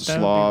That would be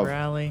Vratislav.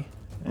 Rally.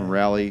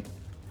 Rally.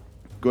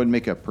 Go ahead and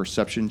make a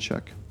perception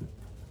check.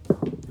 I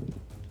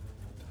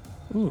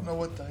don't know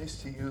what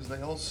dice to use.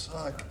 They all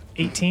suck.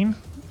 18.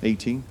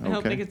 18. I don't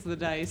think Okay. it's the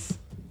dice.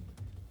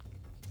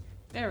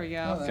 There we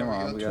go. There Come we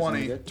on, go, we got 20.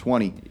 something good.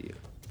 20.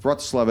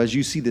 Vratislav, as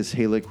you see this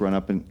Halik run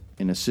up and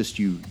assist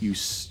you, you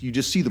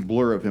just see the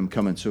blur of him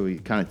coming, so he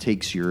kind of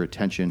takes your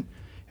attention,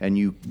 and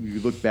you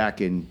look back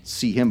and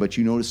see him, but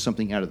you notice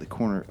something out of the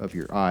corner of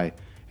your eye.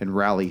 And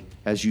Rally,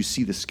 as you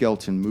see the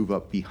skeleton move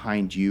up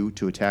behind you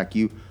to attack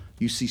you,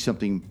 you see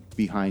something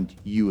behind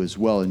you as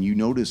well, and you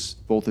notice,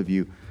 both of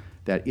you,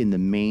 that in the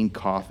main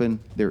coffin,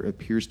 there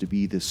appears to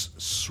be this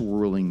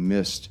swirling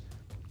mist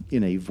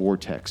in a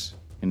vortex,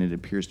 and it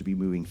appears to be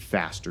moving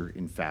faster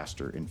and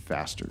faster and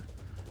faster,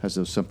 as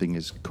though something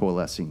is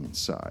coalescing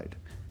inside.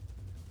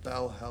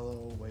 Valhalla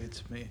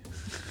awaits me.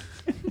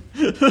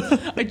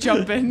 I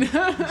jump in.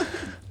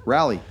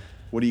 Rally,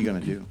 what are you going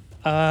to do?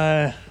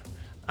 I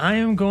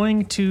am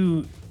going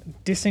to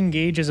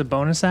disengage as a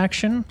bonus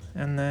action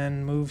and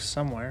then move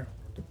somewhere.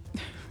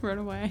 Run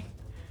away.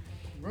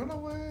 Run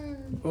away.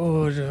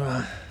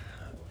 Oh,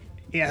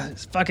 yeah,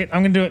 fuck it.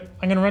 I'm gonna do it.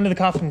 I'm gonna run to the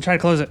coffin and try to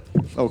close it.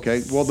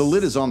 Okay, well, the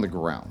lid is on the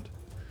ground.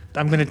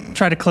 I'm gonna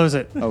try to close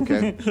it.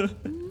 Okay.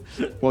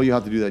 Well, you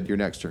have to do that your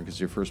next turn, because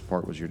your first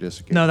part was your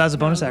disengage. No, that was a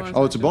bonus No, action.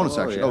 Oh, it's a bonus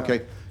Oh, action. yeah. Okay.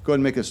 Go ahead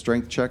and make a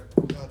strength check.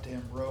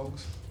 Goddamn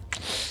rogues.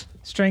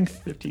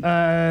 Strength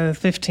 15.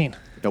 15.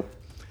 Nope.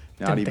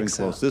 Not Didn't even think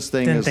so. close. This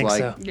thing Didn't is think like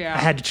so. Yeah. I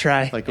had to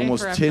try. like A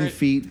almost for 10 effort.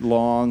 feet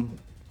long,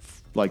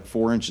 like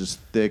 4 inches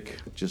thick,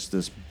 just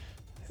this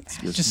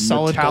Just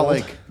solid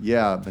metallic, gold.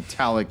 yeah,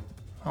 metallic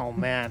Oh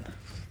man.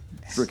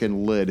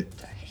 freaking lid.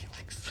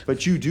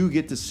 But you do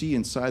get to see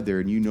inside there,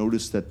 and you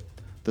notice that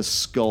the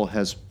skull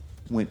has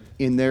went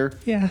in there,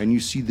 Yeah. and you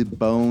see the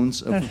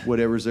bones of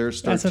whatever's there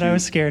start That's what to I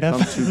was scared of.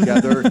 come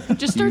together.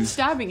 Just start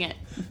stabbing it.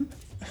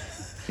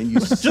 and you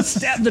Just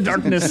stab the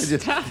darkness.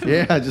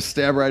 just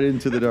stab right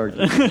into the dark.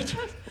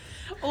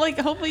 Like,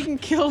 hopefully you can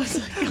kill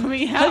what's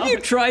coming out. Have you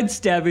tried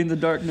stabbing the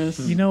darkness?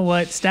 You know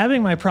what?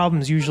 Stabbing my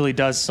problems usually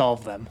does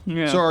solve them.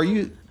 Yeah. So are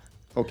you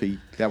okay?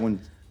 That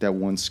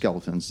one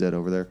skeleton's dead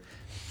over there.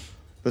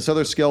 This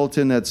other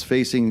skeleton that's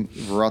facing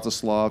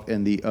Vratislav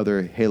and the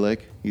other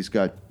Halik, he's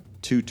got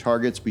 2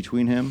 targets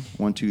between him.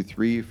 1, 2,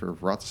 3 for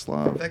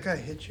Vratislav. That guy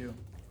hit you.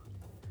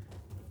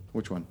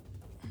 Which one?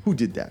 Who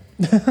did that?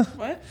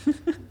 What?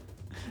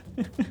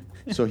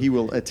 So he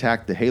will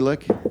attack the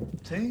Halek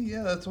See,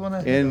 yeah, that's one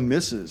I and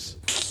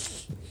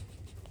misses.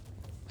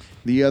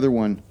 The other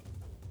one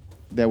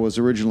that was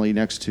originally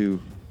next to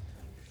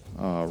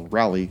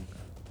Raleigh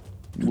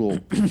will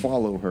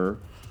follow her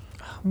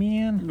Oh,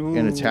 man.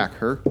 and attack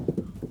her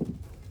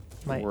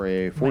My, for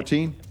a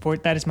 14.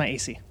 that is my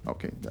AC.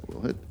 Okay, that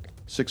will hit.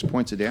 6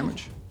 points of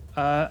damage.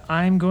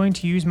 I'm going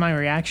to use my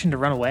reaction to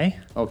run away,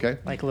 Okay.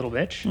 like a little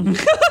bitch.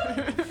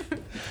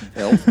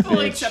 Elf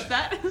Fully bitch. accept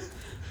that.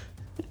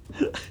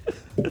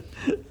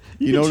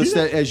 You notice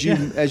that as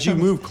you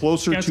move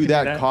closer Scouts to can do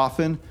that that.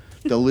 coffin,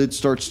 the lid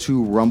starts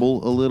to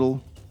rumble a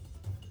little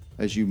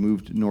as you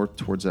moved north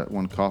towards that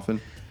one coffin.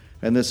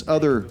 And this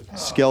other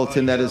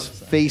skeleton that is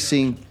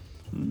facing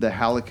the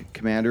Halleck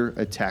commander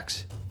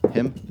attacks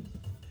him.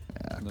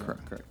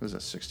 Correct. Was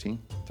that 16?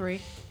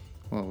 3.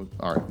 Well,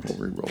 all right, we'll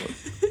re-roll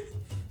it.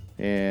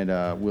 And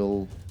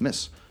we'll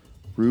miss.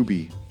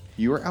 Ruby,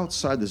 you are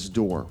outside this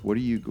door. What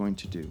are you going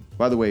to do?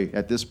 By the way,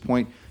 at this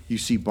point, you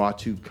see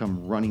Batu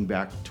come running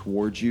back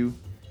towards you,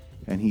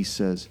 and he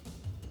says,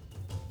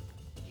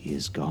 "He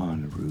is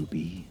gone,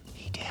 Ruby.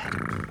 He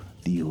did.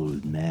 The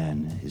old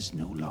man is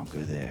no longer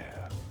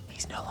there."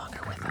 He's no longer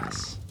with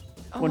us.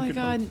 Oh One my could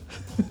god.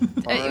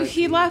 Alright.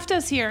 He left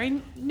us here. I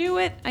knew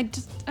it. I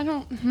don't. I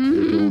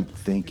don't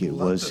think it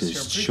left was us his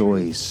here. I'm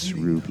pretty choice, sure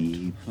he's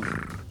Ruby.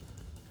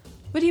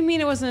 What do you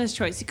mean it wasn't his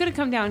choice? He could have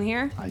come down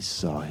here. I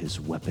saw his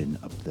weapon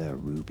up there,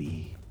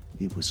 Ruby.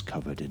 It was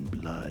covered in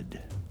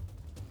blood.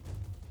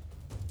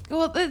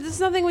 Well, there's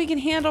nothing we can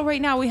handle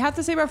right now. We have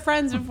to save our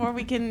friends before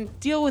we can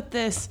deal with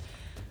this.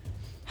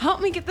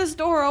 Help me get this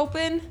door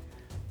open.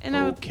 And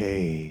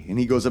Okay. And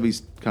he goes up,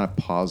 he's kind of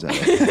paws at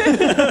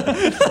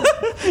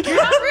it. you're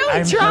not really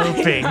I'm trying.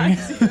 hoping.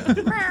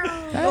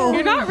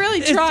 You're not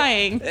really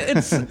trying.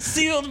 It's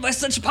sealed by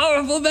such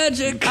powerful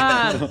magic.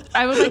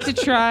 I would like to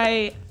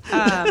try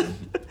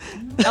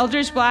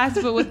Eldritch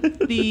Blast, but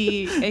with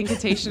the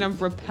incantation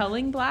of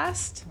Repelling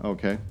Blast.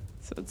 Okay.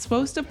 So it's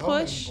supposed to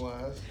push.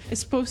 Blast.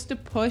 It's supposed to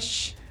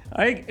push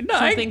I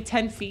something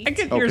 10 feet. I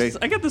get Okay.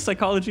 I get the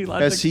psychology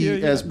logic. As here,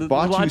 yeah, as the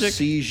Batu logic.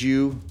 sees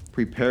you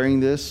preparing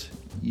this,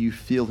 you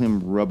feel him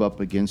rub up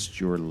against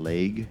your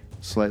leg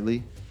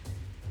slightly.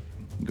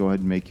 Go ahead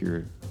and make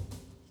your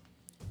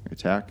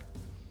attack.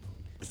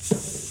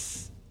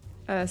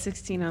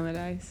 16 on the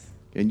dice.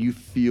 And you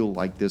feel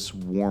like this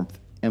warmth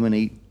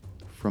emanate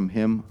from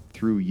him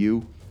through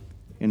you,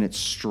 and it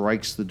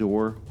strikes the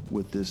door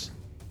with this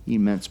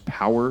immense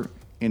power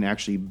and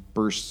actually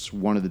bursts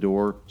one of the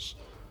doors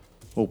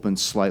open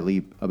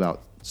slightly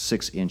about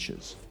 6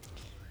 inches.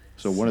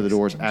 So one of the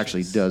doors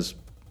actually does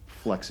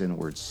flex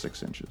inwards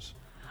 6 inches.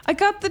 I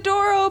got the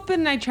door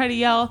open and I try to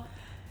yell,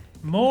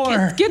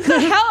 More. get the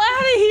hell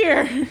out of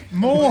here.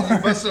 More.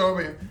 Bust it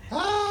over here.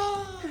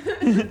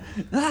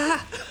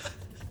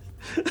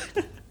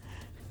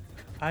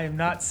 I am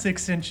not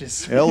 6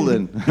 inches.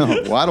 Eldon,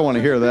 well, I don't want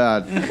to hear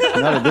that.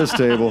 Not at this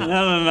table.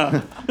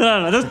 No.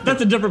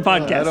 That's a different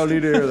podcast. I don't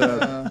need to hear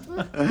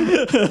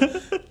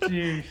that.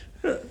 Gee.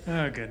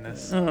 Oh,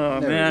 goodness.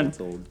 Oh man,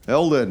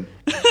 Eldon,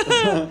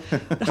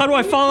 how do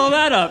I follow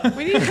that up?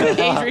 We need to put an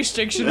age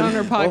restriction on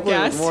our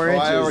podcast. More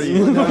I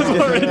inches.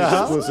 already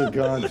explicit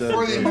content.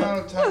 For the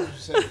amount of times you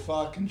said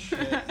fucking shit,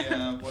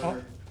 yeah,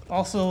 whatever.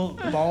 Also,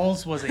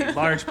 balls was a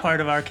large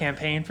part of our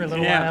campaign for a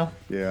little Yeah. while.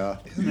 Yeah.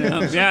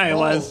 Yeah, it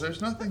Balls, was.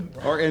 There's nothing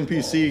wrong. Our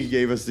NPC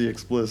gave us the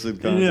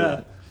explicit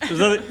content.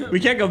 Yeah,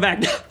 we can't go back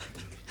now.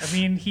 I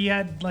mean, he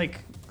had like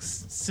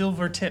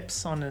silver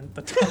tips on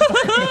the top.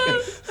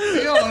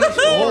 Be honest,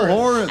 Oh, horns.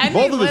 horn. And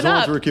Both they of his lit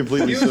horns up. were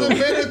completely He was a silver.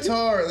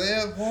 minotaur. They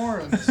have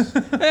horns.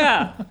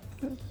 Yeah.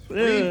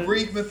 Read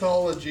Greek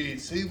mythology.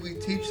 See, we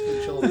teach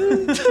the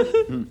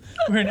children.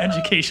 We're an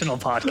educational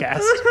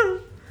podcast.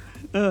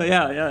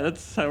 Yeah,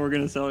 that's how we're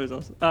gonna sell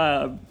ourselves.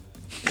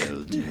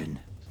 Eldon,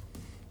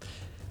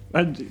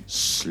 I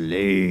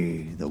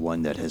slay the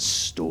one that has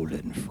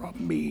stolen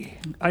from me.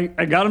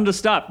 got him to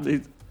stop.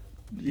 He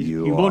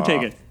won't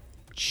take it.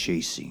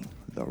 Chasing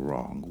the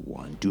wrong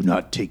one. Do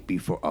not take me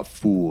for a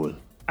fool.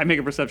 I make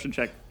a perception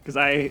check because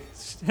I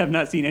have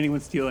not seen anyone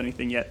steal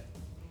anything yet.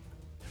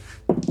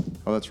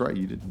 Oh, that's right.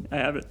 You didn't. I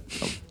haven't.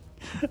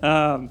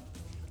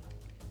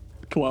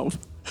 12.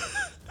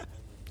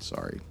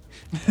 Sorry.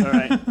 All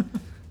right.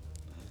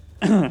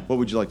 What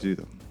would you like to do,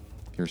 though?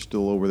 You're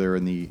still over there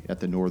at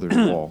the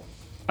northern wall.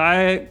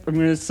 I'm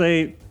gonna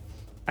say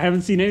I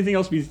haven't seen anything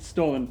else be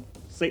stolen.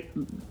 Say,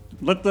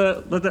 let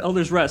the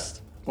elders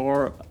rest,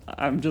 or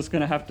I'm just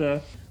gonna have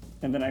to.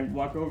 And then I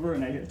walk over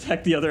and I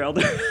attack the other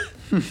elder.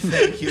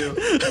 Thank you.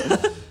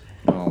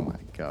 Oh my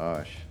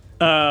gosh.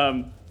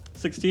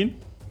 16.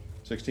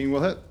 16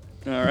 will hit.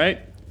 All right.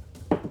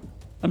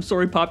 I'm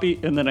sorry, Poppy,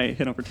 and then I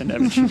hit him for 10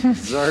 damage.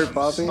 Sorry,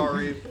 Poppy.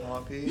 Sorry,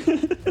 Poppy.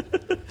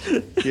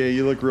 Yeah,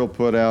 you look real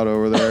put out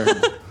over there.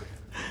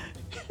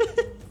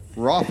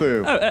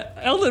 Rafu.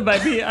 Eldon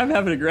might be. I'm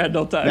having a grand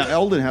old time. Now,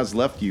 Eldon has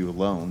left you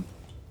alone.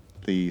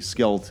 The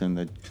skeleton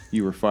that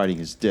you were fighting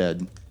is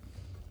dead.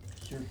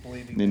 You're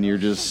bleeding. Then you're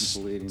I'm just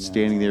bleeding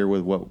standing out. there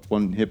with what,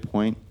 1 hit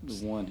point?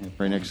 One hit Right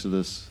point. next to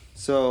this.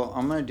 So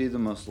I'm gonna do the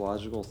most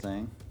logical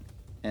thing,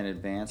 and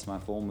advance my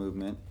full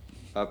movement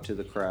up to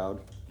the crowd,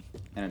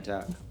 and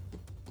attack.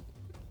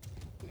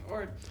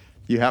 Or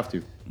You have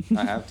to.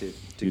 I have to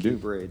You do.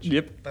 keep rage.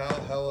 Yep.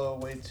 Valhalla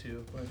way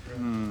too, my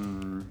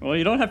friend. Well,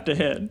 you don't have to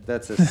hit.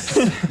 That's a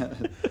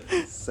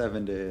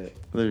 7 to hit.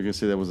 I thought you were gonna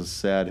say that was a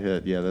sad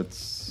hit. Yeah, that's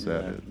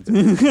sad.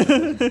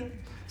 Yeah.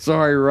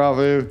 Sorry,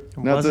 Ravu.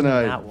 Not wasn't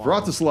tonight. that one.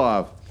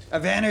 Vratislav.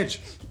 Advantage.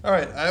 All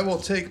right, I will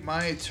take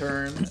my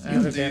turn have as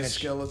the advantage.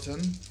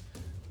 skeleton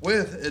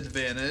with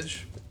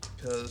advantage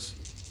because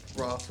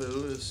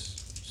Rafu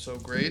is so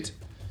great.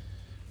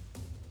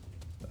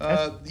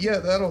 Yeah,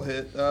 that'll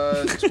hit.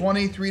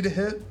 23 to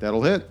hit.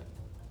 That'll hit.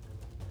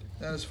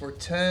 That is for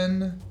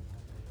 10,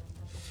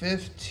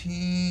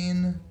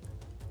 15,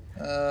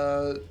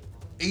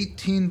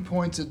 18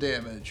 points of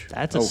damage.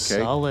 That's a Okay.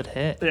 solid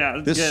hit. Yeah,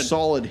 that's This good.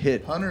 solid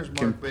hit Hunter's mark,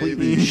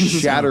 completely baby.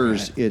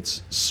 shatters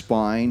its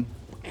spine,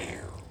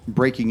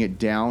 breaking it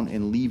down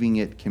and leaving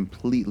it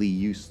completely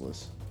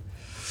useless.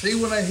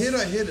 See, when I hit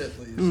it,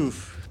 please.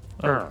 Oof.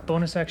 Oh,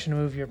 bonus action to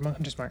move your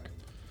hunter's mark.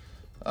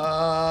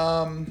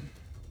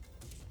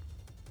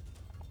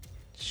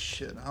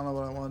 Shit, I don't know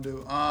what I want to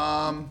do.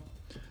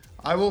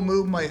 I will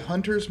move my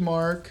hunter's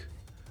mark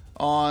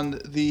on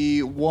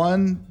the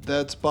one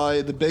that's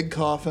by the big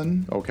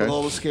coffin Okay. with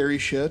all the scary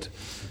shit,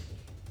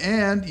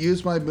 and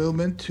use my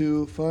movement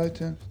to 5,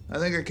 10. I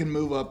think I can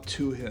move up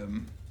to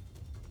him.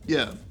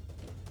 Yeah,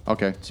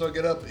 Okay. so I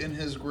get up in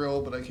his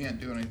grill, but I can't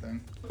do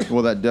anything.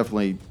 Well, that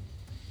definitely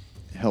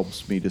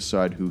helps me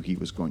decide who he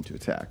was going to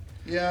attack.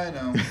 Yeah, I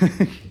know.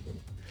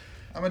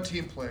 I'm a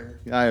team player.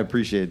 I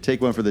appreciate it.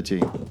 Take one for the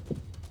team.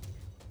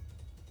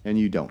 And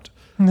you don't.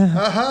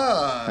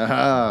 Haha!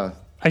 Aha.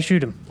 I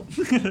shoot him.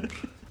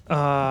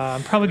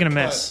 I'm probably gonna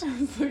miss.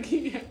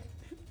 looking at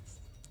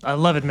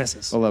 11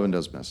 misses. 11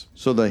 does miss.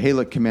 So the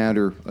Halak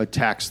commander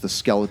attacks the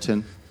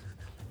skeleton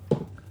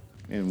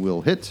and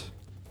will hit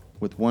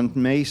with one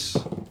mace,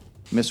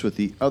 miss with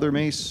the other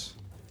mace,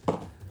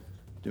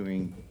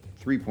 doing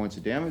 3 points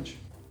of damage.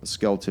 The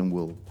skeleton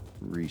will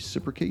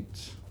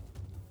reciprocate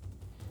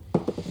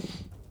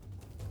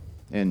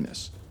and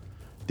miss.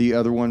 The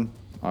other one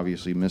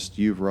obviously missed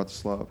you,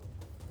 Vratislav.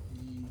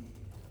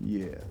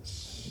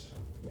 Yes.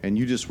 And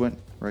you just went,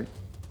 right?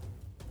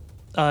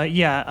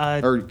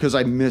 Yeah. Or because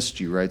I missed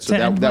you, right? So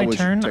To end my was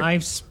your turn, tech-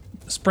 I've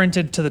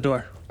sprinted to the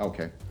door.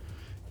 Okay.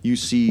 You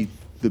see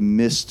the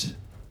mist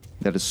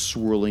that is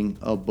swirling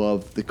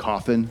above the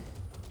coffin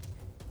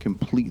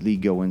completely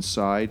go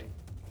inside,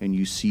 and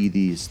you see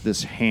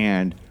this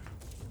hand,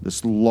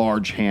 this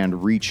large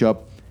hand, reach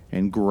up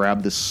and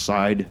grab the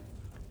side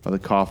of the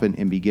coffin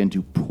and begin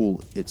to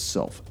pull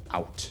itself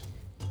out.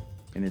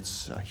 And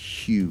it's a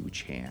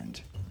huge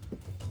hand.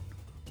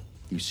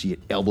 You see it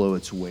elbow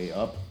its way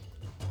up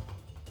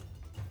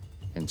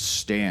and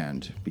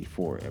stand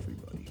before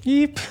everybody.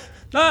 Yeep.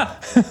 Ah!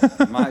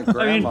 My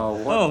grandma,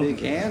 what oh. big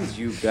hands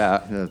you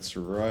got. That's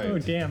right. Oh,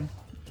 damn.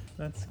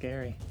 That's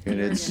scary. And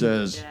it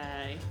says,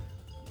 die.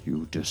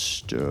 "You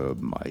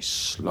disturb my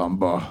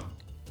slumber.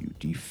 You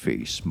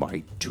deface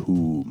my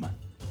tomb.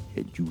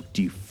 And you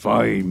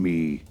defy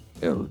me,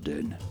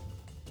 Eldon."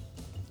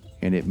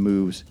 And it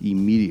moves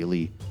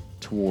immediately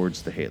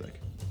towards the Halak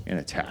and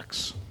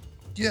attacks.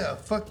 Yeah,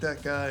 fuck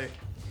that guy.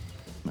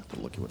 I have to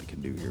look at what it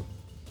can do here.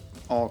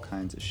 All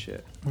kinds of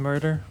shit.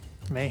 Murder,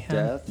 mayhem,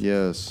 Death.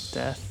 Yes.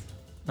 death.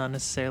 Not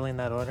necessarily in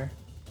that order.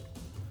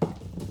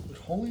 Would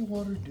holy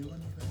water do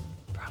anything?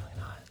 Probably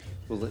not.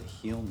 Will it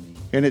heal me?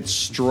 And it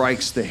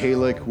strikes the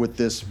Halak with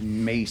this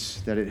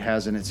mace that it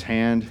has in its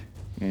hand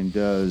and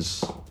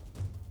does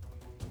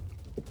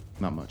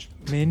not much.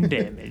 Min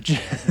damage.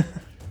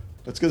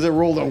 That's because it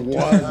rolled a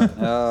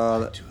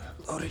 1.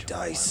 Loaded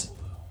dice.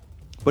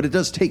 But it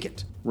does take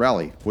it.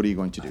 Rally, what are you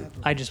going to do?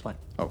 I just went.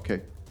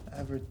 Okay.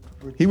 Ever,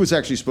 He was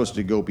actually supposed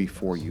to go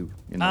before you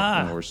in the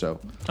Ah. or so.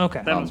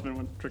 Okay. That must have been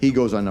one trick. He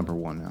goes on number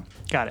 1 now.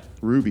 Got it.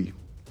 Ruby.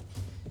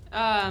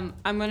 I'm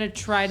gonna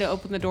try to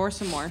open the door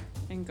some more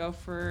and go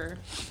for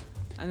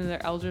another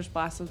Eldritch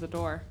Blast of the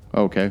door.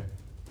 Okay.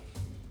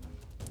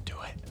 Do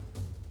it.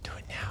 Do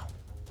it now.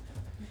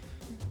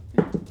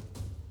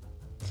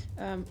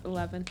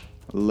 11.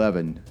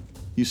 11.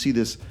 You see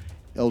this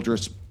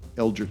Eldritch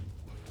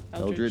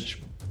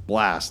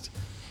blast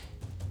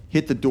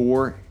hit the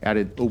door at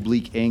an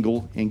oblique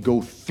angle and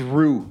go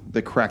through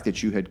the crack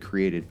that you had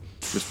created,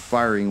 just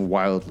firing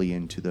wildly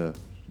into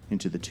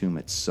the tomb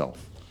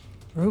itself.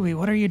 Ruby,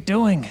 what are you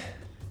doing?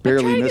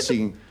 Barely trying to get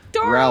missing the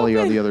door Rally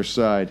on open. the other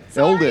side.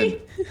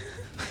 Sorry.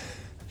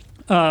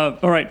 Eldon.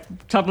 All right,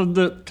 top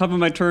of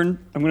my turn.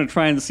 I'm gonna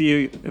try and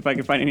see if I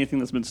can find anything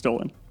that's been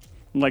stolen.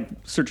 I'm like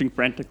searching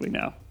frantically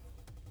now.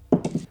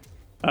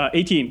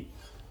 18.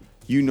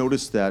 You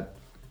notice that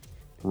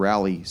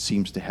Rally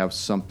seems to have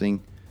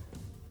something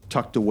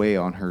tucked away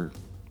on her,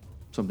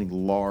 something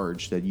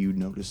large that you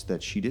noticed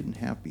that she didn't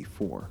have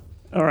before.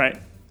 All right.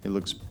 It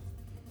looks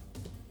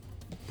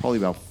probably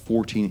about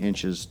 14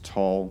 inches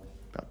tall,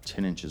 about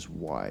 10 inches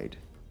wide.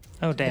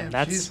 Oh damn,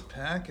 She's that's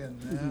packing,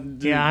 man.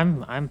 yeah.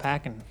 I'm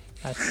packing.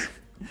 That's.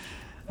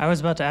 I was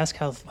about to ask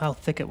how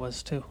thick it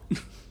was too,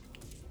 because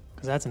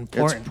that's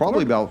important. It's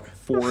probably about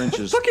 4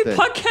 inches Fucking thick.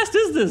 podcast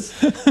is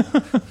this?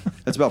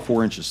 It's about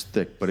 4 inches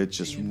thick, but it's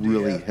just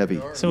really heavy.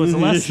 So it's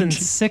less than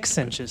 6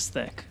 inches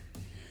thick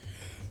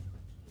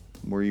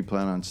Where you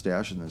plan on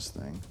stashing this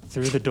thing?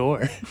 through the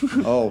door.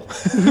 Oh.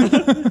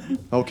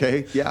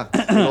 Okay, yeah.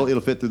 It'll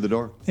fit through the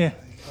door. Yeah.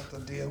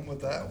 Got to deal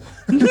with that one.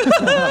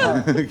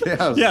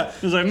 Yeah, Yeah.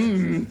 It's like,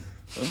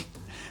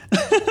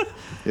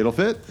 it'll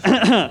fit.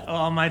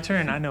 Oh, my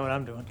turn. I know what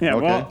I'm doing. yeah.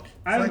 Okay. Well,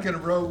 It's like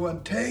in Rogue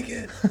One. Take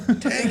it.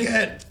 Take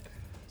it.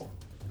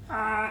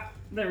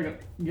 there we go.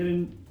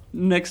 Getting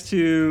next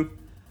to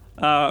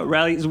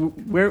Rally.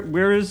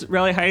 Where is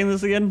Rally hiding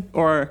this again,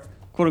 or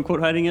quote unquote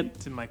hiding it?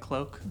 It's in my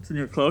cloak. It's in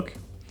your cloak.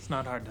 It's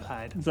not hard to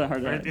hide. It's not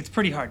hard to Or hide. It's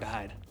pretty hard to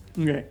hide.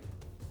 Okay.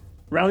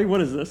 Rally, what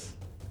is this?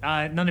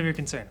 None of your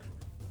concern.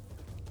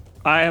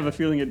 I have a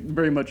feeling it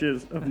very much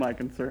is of my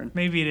concern.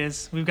 Maybe it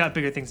is. We've got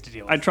bigger things to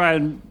deal with. I try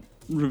and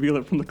reveal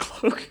it from the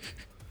cloak.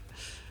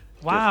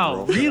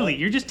 Wow, really?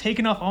 You're just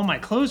taking off all my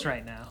clothes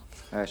right now.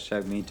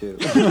 Hashtag me too.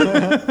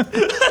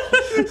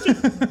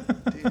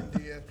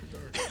 D&D After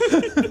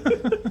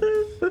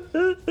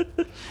Dark.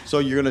 So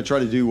you're gonna try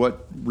to do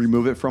what?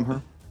 Remove it from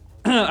her?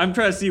 I'm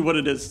trying to see what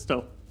it is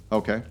still.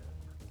 Okay.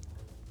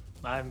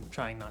 I'm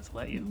trying not to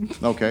let you.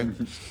 Okay.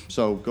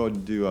 So go ahead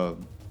and do a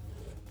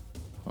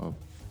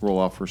roll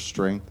off for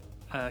strength.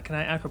 Can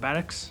I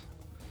acrobatics?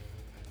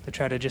 To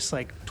try to just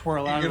like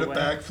twirl out You're of the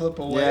gonna way. backflip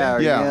away. Yeah.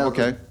 Are you Yeah. gonna-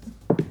 Okay.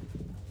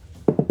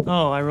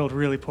 Oh, I rolled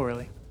really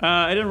poorly.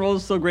 I didn't roll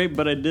so great,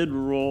 but I did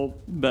roll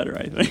better,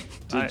 I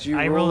think. Did you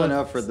I roll rolled a-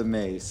 enough for the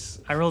mace?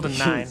 I rolled a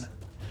 9.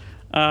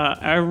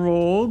 I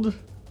rolled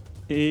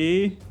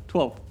a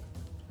 12.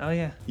 Oh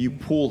yeah. You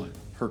pull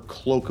her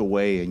cloak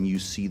away and you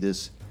see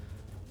this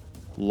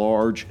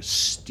large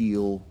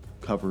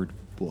steel-covered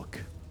book.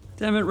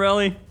 Damn it,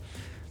 Rally.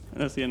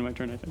 That's the end of my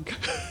turn, I think.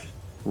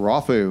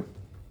 Rafu,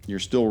 you're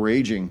still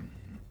raging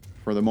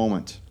for the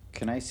moment.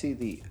 Can I see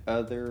the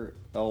other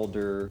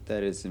elder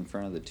that is in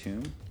front of the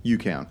tomb? You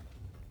can.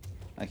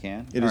 I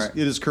can. It is. All right.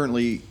 It is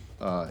currently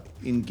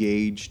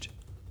engaged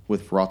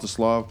with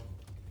Vratislav,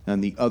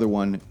 and the other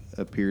one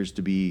appears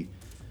to be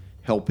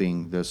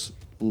helping this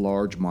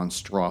large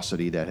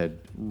monstrosity that had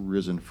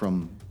risen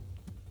from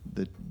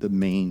the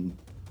main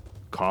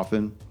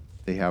coffin.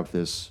 They have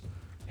this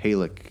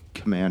Halic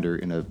commander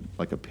in a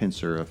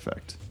pincer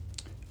effect.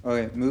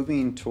 Okay,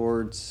 moving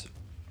towards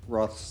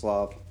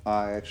Rothslav,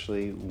 I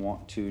actually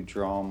want to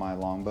draw my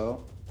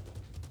longbow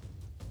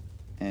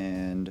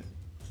and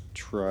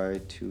try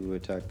to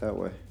attack that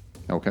way.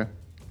 Okay.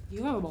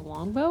 You have a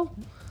longbow?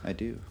 I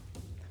do.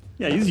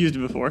 Yeah, he's used it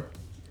before.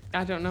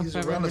 I don't know He's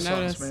if a I've ever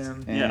Renaissance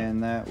noticed. man. Yeah.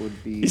 And that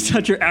would be He's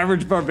not your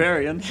average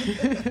barbarian.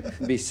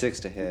 be 6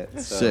 to hit.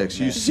 So 6.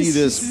 You miss. see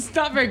this? He's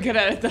not very good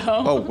at it though.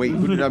 Oh wait,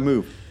 who did I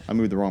move? I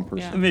moved the wrong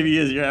person. Yeah. Maybe he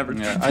is your average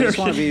Yeah, I barbarian. just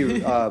want to be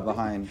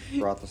behind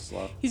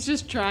Rothslav, He's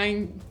just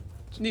trying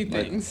new like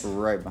things.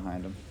 right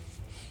behind him.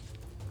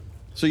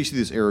 So you see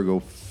this arrow go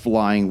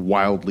flying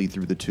wildly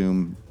through the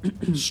tomb,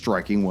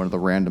 striking one of the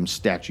random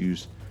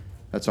statues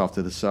that's off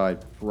to the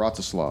side.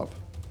 Vratislav.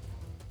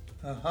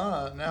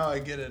 Now I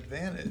get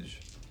advantage.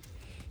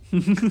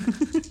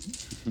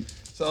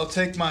 So I'll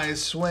take my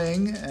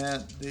swing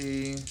at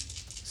the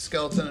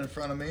skeleton in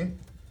front of me,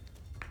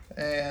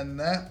 and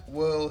that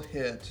will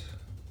hit.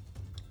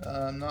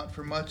 Not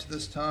for much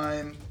this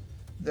time.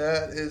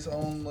 That is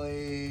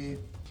only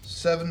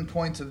 7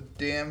 points of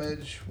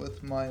damage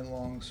with my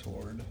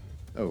longsword.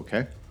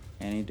 Okay.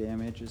 Any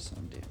damage is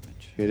some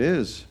damage. It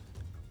is.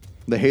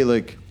 The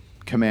Halic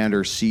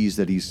commander sees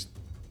that he's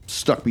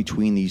stuck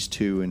between these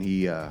two, and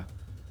he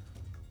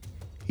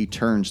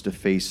turns to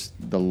face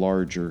the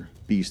larger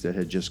beast that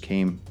had just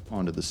came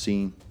onto the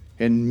scene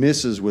and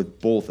misses with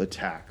both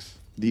attacks.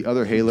 The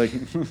other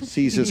Halic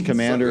sees his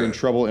commander in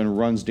trouble and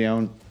runs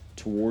down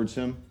towards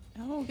him.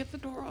 Oh, get the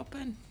door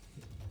open.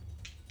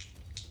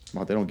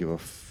 Well, they don't give a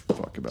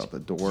fuck about the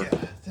door.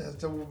 Yeah,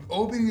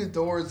 opening the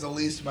door is the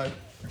least of my.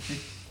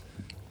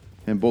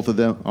 And both of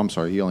them, I'm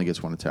sorry, he only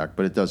gets one attack,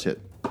 but it does hit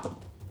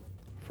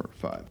for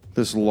 5.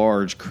 This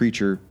large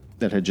creature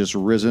that had just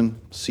risen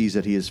sees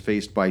that he is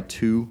faced by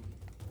 2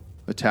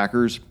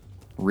 attackers,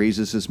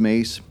 raises his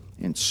mace,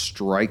 and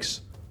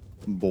strikes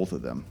both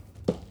of them.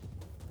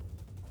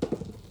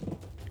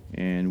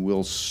 And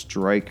will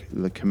strike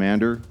the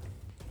commander.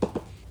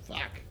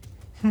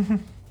 Fuck.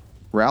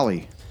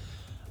 Rally.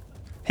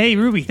 Hey,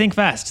 Ruby, think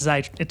fast as I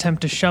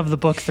attempt to shove the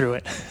book through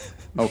it.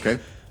 Okay.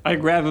 I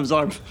grab his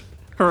arm.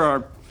 Her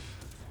arm.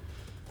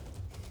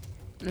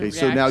 Okay,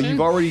 so now Reaction?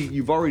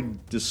 you've already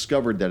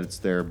discovered that it's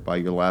there by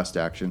your last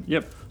action.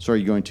 Yep. So are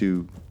you going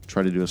to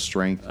try to do a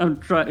strength I'm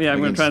going to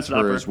against transfer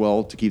her her. as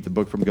well to keep the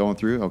book from going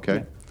through?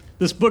 Okay.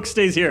 This book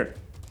stays here.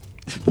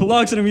 It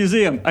belongs in a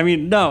museum.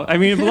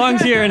 It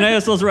belongs here in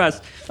ASL's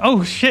Rest.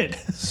 Oh, shit.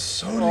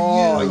 So do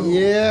Oh you.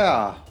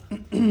 yeah!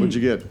 What'd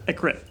you get? A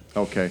crit.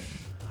 Okay.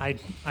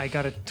 I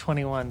got a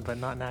 21, but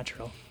not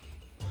natural.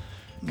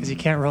 Because you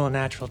can't roll a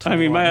natural 20. I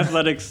mean, my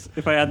athletics,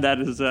 if I add that,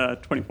 is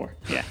 24.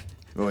 Yeah.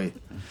 Oy.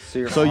 So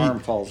your So arm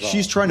falls off.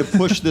 she's trying to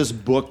push this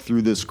book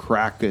through this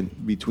crack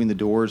between the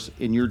doors,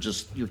 and you're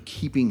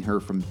keeping her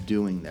from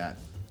doing that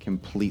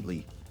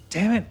completely.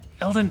 Damn it,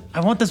 Eldon,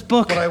 I want this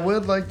book. But I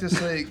would like to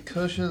say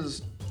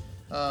Cush's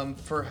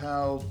for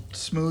how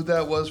smooth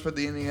that was for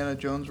the Indiana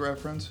Jones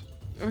reference.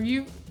 Are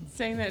you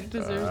saying that it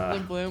deserves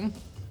the bloom?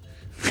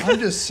 I'm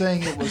just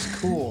saying it was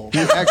cool.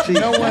 Actually,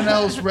 No one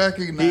else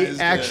recognized he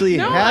actually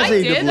No, has I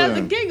a did. I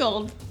doubloon.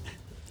 giggled.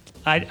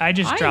 I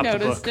just I dropped the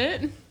noticed book.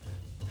 it.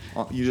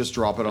 You just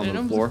drop it I on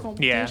didn't the know it was a floor.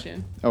 Yeah.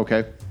 competition.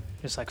 Okay.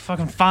 Just like,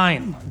 fucking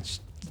fine. Let's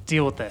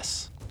deal with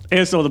this.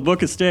 Hey, so the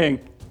book is staying.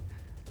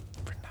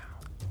 For now.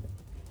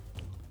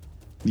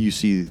 You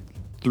see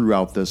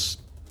throughout this,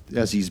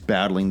 as he's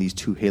battling these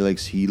two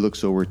Halics, he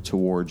looks over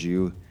towards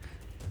you,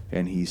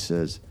 and he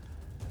says,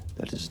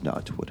 "That is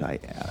not what I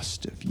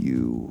asked of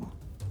you,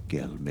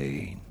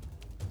 Gelmain.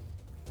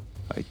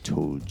 I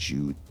told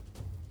you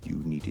you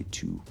needed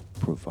to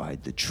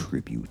provide the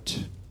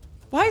tribute."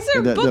 Why is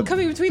there a book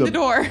coming between the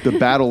door? The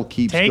battle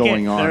keeps Take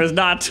going it. on. There is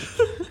not.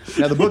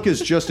 Now the book is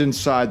just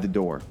inside the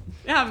door.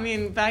 Yeah, I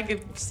mean, I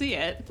could see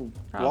it.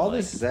 Probably. While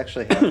this is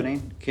actually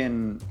happening,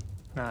 can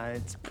Nah,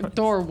 it's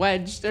door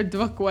wedged, or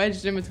book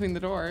wedged in between the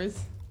doors.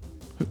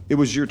 It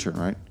was your turn,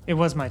 right? it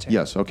was my turn.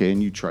 Yes, okay,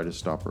 and you try to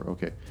stop her.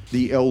 Okay.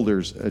 The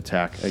elders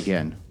attack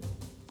again,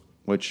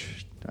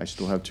 which I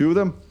still have two of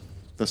them.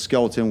 The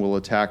skeleton will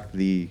attack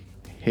the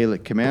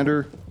Halic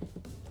commander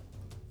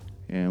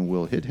and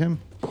will hit him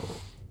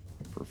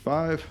for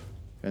 5.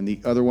 And the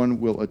other one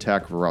will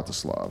attack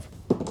Vratislav.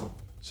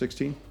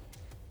 16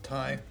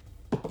 Tie.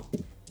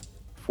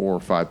 for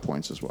 5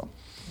 points as well.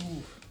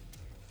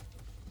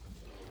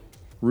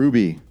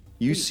 Ruby,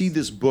 you see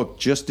this book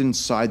just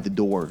inside the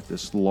door,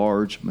 this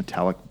large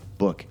metallic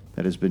book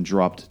that has been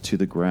dropped to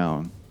the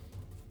ground.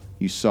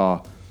 You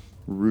saw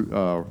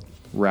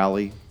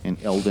Raleigh and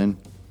Eldon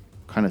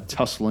kind of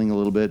tussling a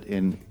little bit,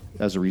 and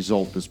as a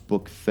result, this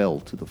book fell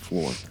to the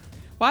floor.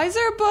 Why is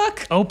there a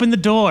book? Open the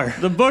door.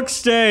 The book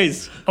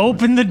stays.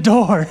 Open the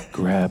door.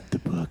 Grab the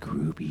book,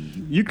 Ruby.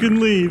 You can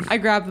leave. I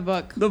grabbed the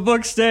book. The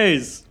book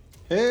stays.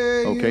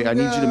 hey, Okay, you I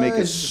need you to make a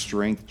guys.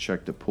 strength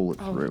check to pull it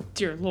Oh, through.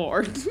 dear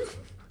Lord.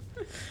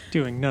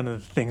 Doing none of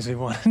the things we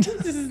wanted.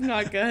 This is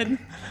not good.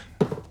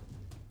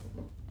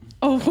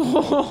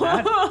 Oh.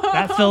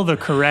 That fell the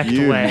correct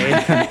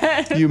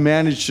way. You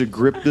manage to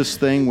grip this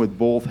thing with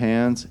both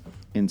hands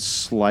and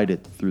slide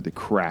it through the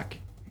crack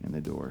in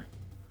the door.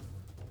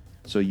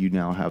 So you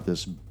now have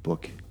this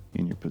book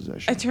in your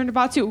possession. I turned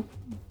about to.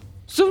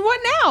 So what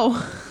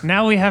now?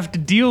 Now we have to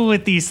deal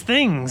with these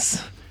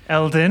things,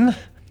 Eldon.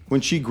 When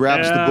she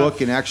grabs Yeah. the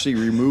book and actually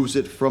removes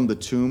it from the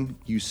tomb,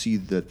 you see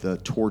that the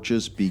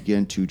torches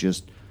begin to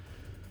just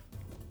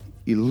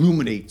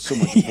illuminate so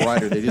much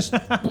brighter. They just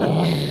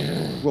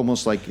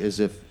almost like as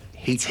if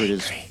hatred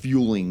is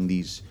fueling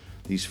these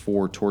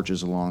 4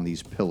 torches along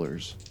these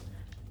pillars.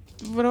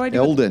 What do I do?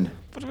 Eldon,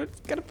 What do I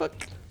got a book?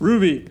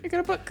 Ruby, I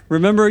got a book.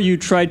 remember you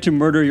tried to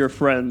murder your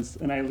friends,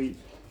 and I leave.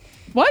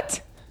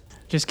 What?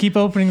 Just keep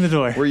opening the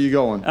door. where are you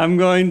going? I'm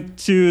going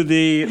to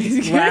the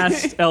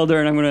last elder,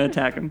 and I'm going to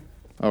attack him.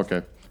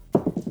 Okay.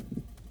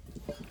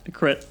 A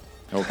crit.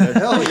 Okay.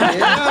 Hell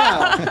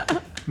yeah!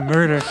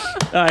 Murder.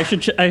 I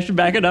should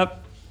back it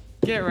up.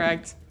 Get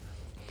wrecked.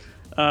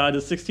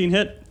 Does 16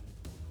 hit?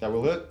 That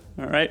will hit.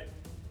 All right.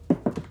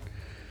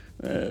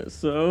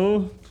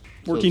 So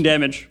 14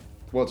 damage.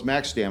 Well, it's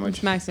max damage.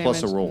 It's max plus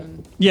a damage. roll.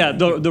 Yeah,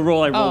 the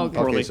roll I rolled okay.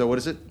 poorly. Okay, so what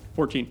is it?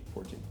 14.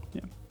 14.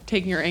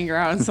 Taking your anger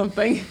out on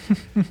something.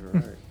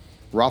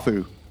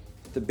 Rafu.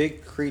 The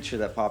big creature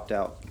that popped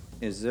out.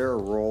 Is there a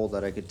roll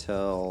that I could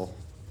tell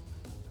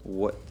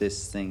what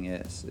this thing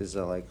is? Is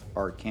it like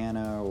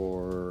Arcana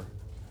or?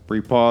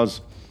 Brief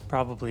pause.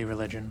 Probably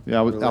religion. Yeah,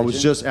 I was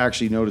Religion? just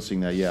actually noticing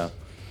that, yeah.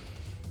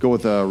 Go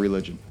with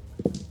religion.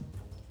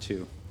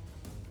 2.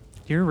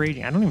 You're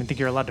raging. I don't even think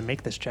you're allowed to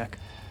make this check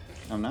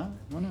I'm not.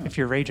 Why not? if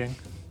you're raging.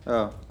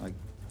 Oh, I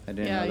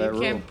didn't Yeah, know that you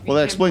rule. can't. Well,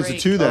 that explains the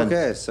 2 then.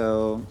 Okay,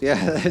 so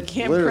yeah,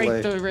 Can't literally.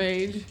 break the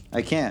rage.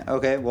 I can't.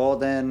 Okay, well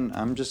then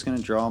I'm just gonna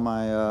draw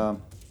my. No,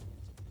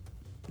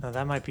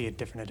 that might be a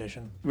different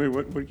edition. Wait,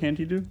 what can't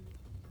you do?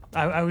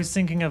 I was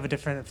thinking of a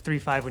different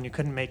 3-5 when you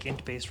couldn't make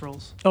int base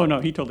rolls. Oh, no,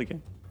 he totally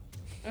can.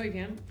 Oh, you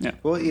can?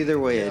 Well, either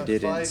way Yeah, I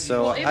didn't. 5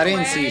 So Well, I didn't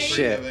either see way-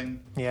 shit. Forgiving.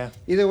 Yeah.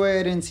 Either way,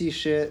 I didn't see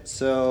shit.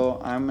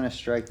 So I'm gonna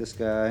strike this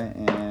guy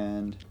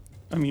and.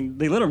 I mean,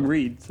 they let him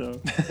read,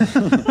 so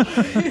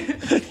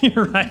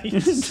You're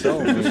right.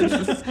 So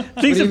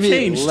things have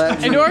changed.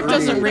 An orc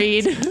doesn't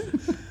read.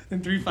 In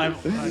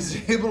 3-5,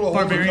 He's able to hold a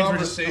barbarians were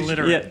just conversation.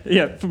 illiterate.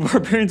 Yeah,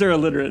 barbarians are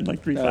illiterate,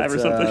 like 3-5 That's or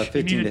something.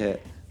 15 You to need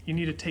hit. You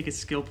need to take a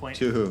skill point.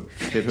 To who?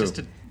 Hit who? Just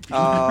to.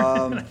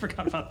 Um, I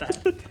forgot about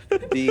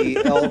that. The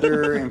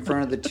elder in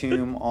front of the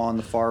tomb on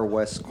the far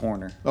west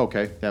corner.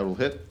 Okay, that will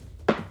hit.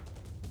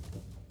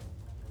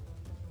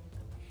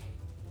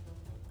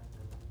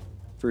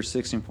 For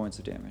 16 points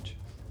of damage.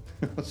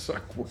 It's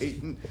like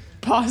waiting.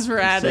 Pause for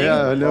adding.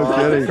 Yeah, no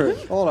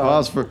kidding. Hold on.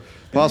 Pause for Do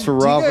you guys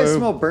Rafu.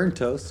 smell burnt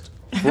toast?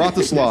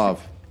 Vratislav.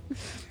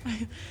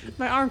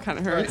 My arm kind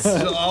of hurts.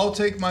 So I'll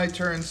take my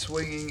turn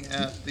swinging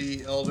at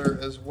the elder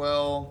as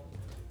well,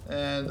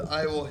 and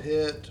I will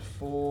hit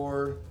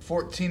for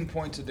 14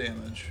 points of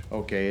damage.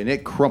 Okay, and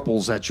it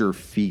crumples at your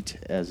feet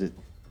as it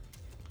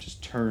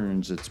just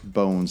turns its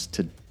bones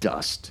to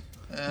dust.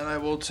 And I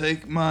will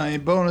take my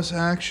bonus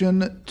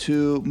action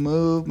to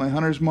move my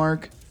hunter's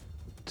mark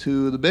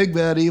to the big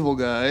bad evil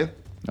guy.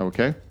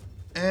 Okay.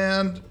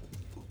 And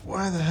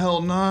why the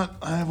hell not?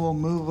 I will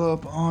move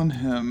up on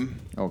him.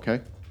 Okay.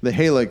 The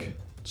Halik,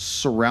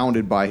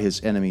 surrounded by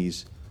his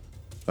enemies,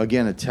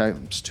 again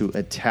attempts to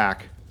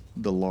attack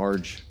the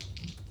large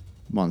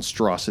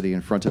monstrosity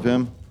in front of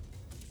him.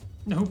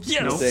 Nope.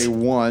 Yes. They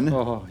won.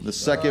 The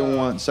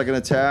second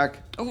attack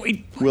Oh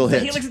wait, will the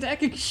hit. Helix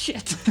attacking?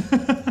 Shit.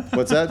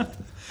 What's that?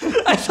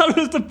 I thought it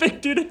was the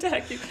big dude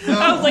attacking.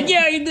 I was like,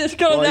 yeah, you just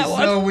killed that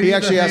one. No, we He need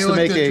actually the has to Halik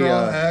make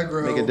draw a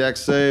aggro.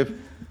 dex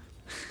save,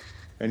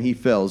 and he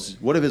fails.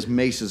 One of his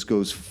maces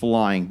goes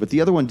flying, but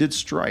the other one did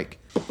strike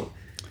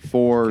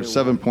for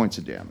 7 points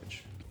of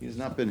damage. He has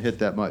not been hit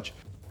that much.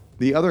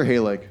 The other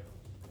Halik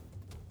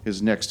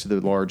is next to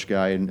the large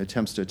guy and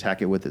attempts to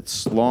attack it with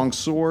its long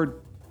sword,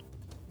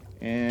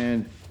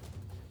 and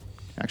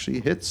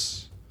actually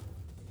hits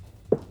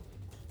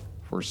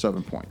for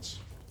 7 points.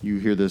 You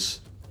hear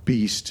this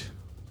beast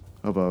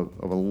of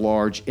a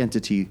large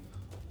entity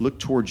look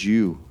towards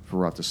you,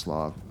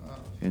 Vratislav,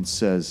 and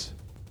says,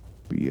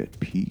 "Be at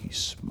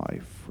peace, my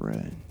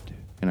friend."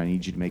 And I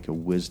need you to make a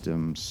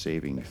wisdom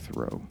saving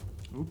throw.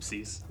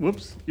 Oopsies.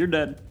 Whoops, you're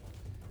dead.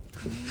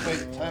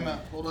 Wait, time out.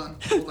 Hold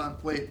on.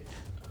 Wait.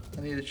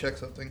 I need to check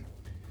something.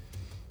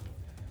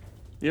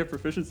 You have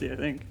proficiency, I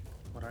think.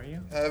 What are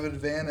you? I have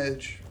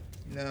advantage.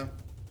 No.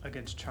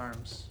 Against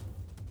charms.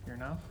 You're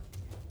enough?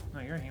 No,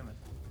 you're a human.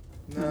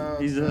 No,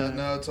 He's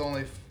no, it's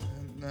only...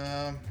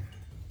 No.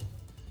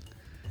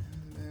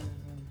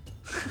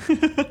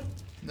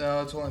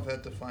 No, it's only if I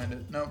have to find it.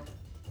 Nope.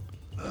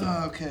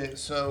 Okay,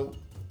 so...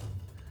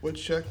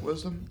 Which check?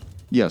 Wisdom?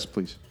 Yes,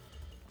 please.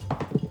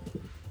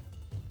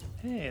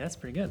 Hey, that's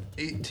pretty good.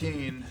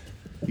 18.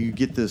 You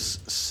get this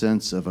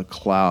sense of a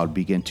cloud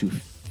begin to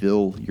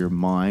fill your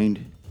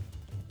mind,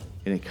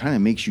 and it kind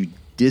of makes you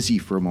dizzy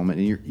for a moment,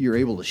 and you're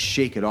able to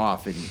shake it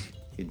off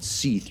and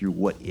see through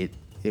what it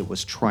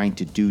was trying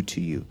to do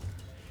to you.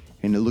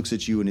 And it looks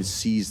at you and it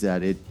sees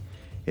that it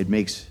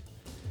makes...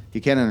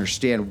 You can't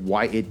understand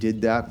why it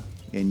did that,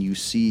 and you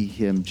see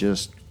him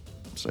just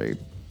say,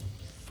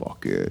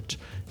 "Fuck it."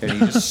 And he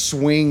just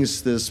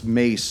swings this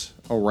mace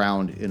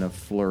around in a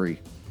flurry,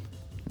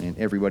 and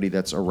everybody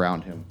that's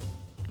around him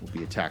will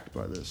be attacked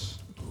by this.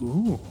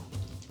 Ooh.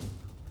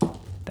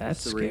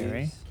 That's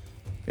scary.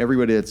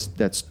 Everybody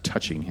that's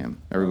touching him,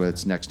 everybody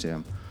that's next to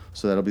him.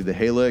 So that'll be the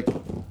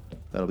Halik,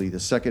 that'll be the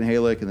second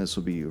Halik, and this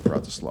will be you,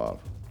 Vratislav.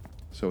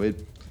 So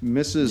it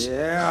misses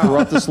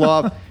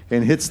Vratislav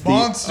and hits the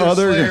Monster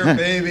other Slayer,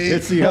 baby.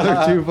 hits the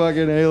other two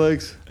fucking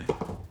Haliks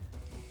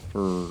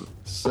for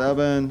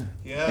 7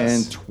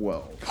 Yes. and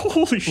 12.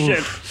 Holy shit.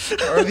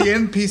 Are the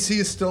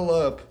NPCs still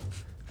up?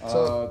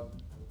 So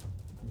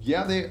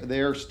Yeah, they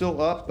are still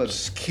up, but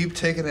just keep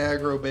taking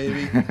aggro,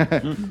 baby.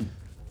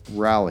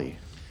 rally.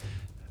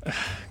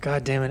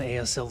 God damn it,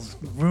 ASL's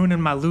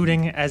ruining my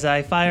looting as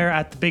I fire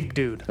at the big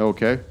dude.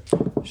 Okay,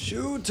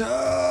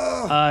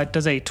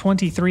 Does a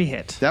 23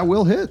 hit that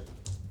will hit.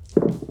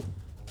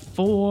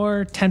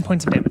 for 10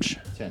 points of damage.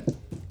 10.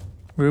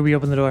 Ruby,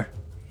 open the door.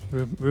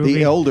 Ruby.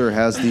 The elder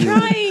has the.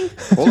 Trying.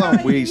 Hold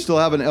on, we still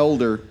have an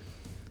elder,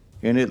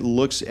 and it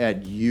looks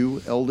at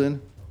you,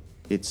 Eldon.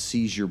 It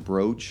sees your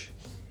brooch,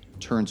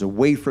 turns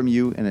away from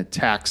you, and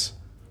attacks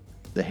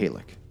the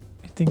Halik,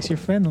 It thinks you're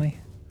friendly.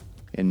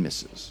 and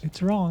misses.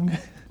 It's wrong.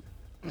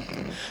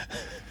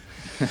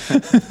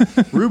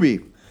 Ruby,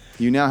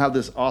 you now have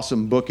this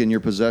awesome book in your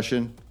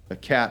possession, a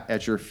cat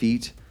at your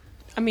feet.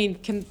 I mean,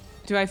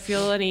 do I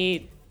feel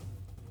any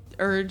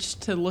urge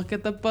to look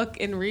at the book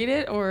and read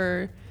it,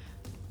 or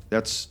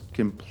That's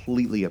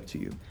completely up to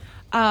you.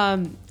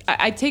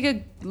 I take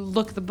a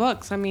look at the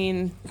books. I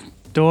mean,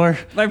 Door.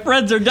 My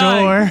friends are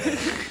dying. Door.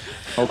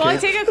 well, I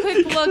take a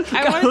quick look.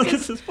 I Look want at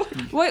to. this book.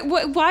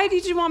 Why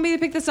did you want me to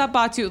pick this up,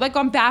 Batu? Like,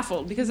 I'm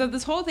baffled because of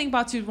this whole thing.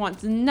 Batu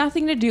wants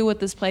nothing to do with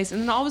this place,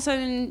 and then all of a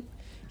sudden,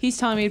 he's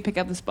telling me to pick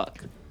up this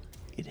book.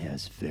 It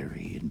has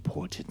very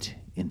important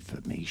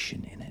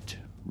information in it,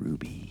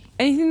 Ruby.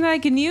 Anything that I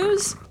can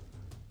use?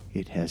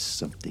 It has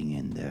something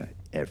in there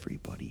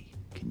everybody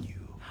can use.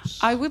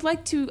 I would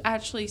like to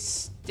actually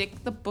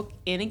stick the book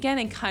in again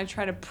and kind of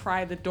try to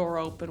pry the door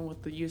open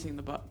with using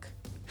the book.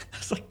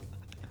 It's like,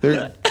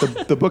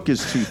 The book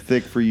is too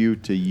thick for you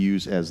to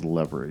use as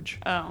leverage.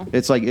 Oh.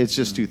 It's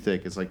just too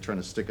thick. It's like trying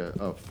to stick a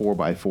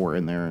 4x4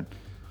 in there, and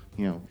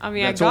I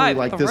mean, that's I got only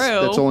like through. this.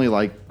 That's only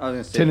like I was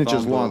gonna say 10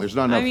 inches phone long. book. There's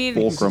not enough I mean-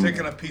 fulcrum.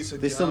 Sticking a piece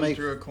of They still gum make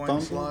through a coin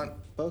phone slot.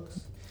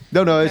 books?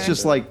 No, it's Okay.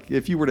 just like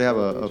if you were to have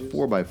a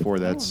 4x4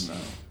 that's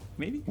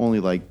maybe? only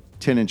like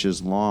 10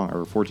 inches long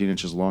or 14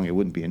 inches long, it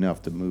wouldn't be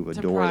enough to move a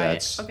To door pry it.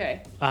 that's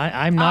Okay.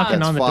 I'm knocking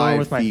That's on the door 5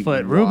 with my feet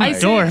foot. wide. Ruby, I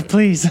door, say-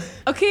 please.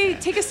 Okay,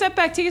 take a step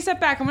back.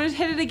 I'm going to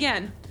hit it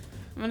again.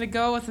 I'm going to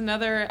go with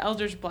another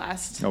Eldritch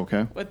Blast.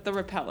 Okay. With the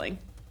repelling.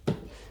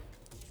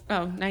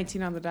 Oh,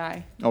 19 on the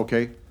die.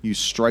 Okay. You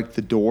strike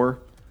the door,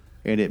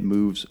 and it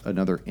moves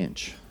another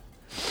inch.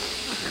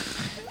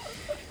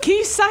 Can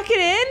you suck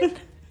it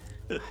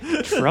in?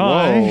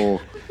 Try.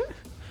 Whoa.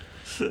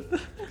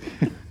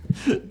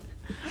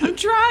 I'm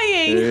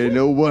trying. Hey,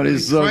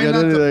 nobody's Try sucking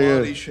not to body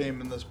anything.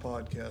 shame in this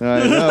podcast.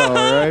 I know,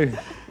 right?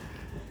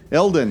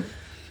 Eldon.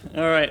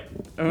 All right,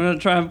 I'm gonna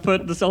try and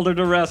put this elder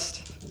to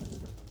rest.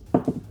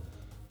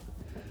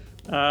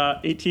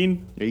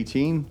 18.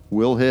 18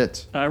 will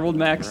hit. I rolled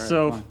max,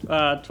 All right,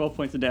 so 12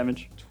 points of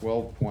damage.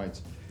 12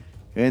 points.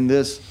 And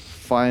this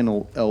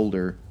final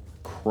elder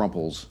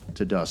crumples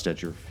to dust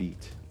at your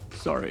feet.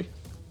 Sorry.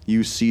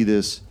 You see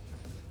this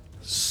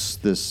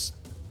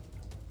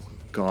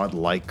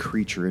godlike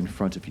creature in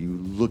front of you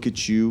look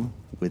at you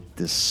with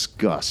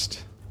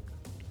disgust.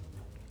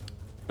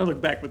 I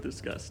look back with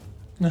disgust.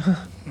 Can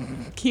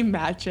you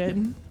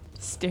imagine?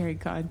 Staring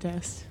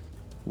contest.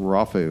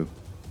 Rafu,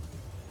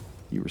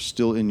 you are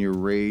still in your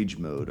rage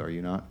mode, are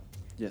you not?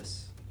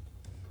 Yes.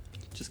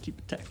 Just keep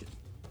attacking.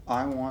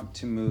 I want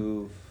to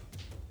move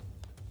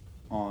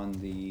on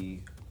the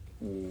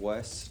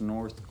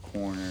west-north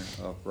corner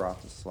of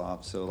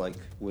Bratislav, so like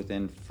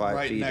within 5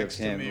 Right feet of next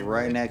to him, me,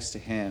 right right? next to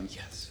him.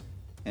 Yes.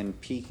 And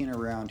peeking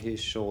around his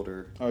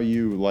shoulder. Are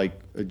you like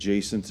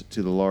adjacent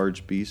to the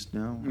large beast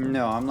now?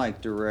 No, I'm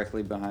like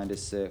directly behind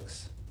his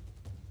 6.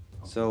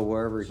 So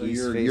wherever So he's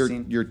you're,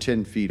 facing, you're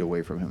 10 feet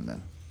away from him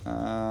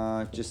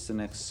then. just the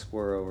next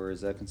square over.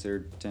 Is that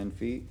considered 10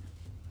 feet?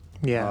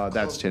 Yeah.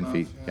 That's Close 10 enough,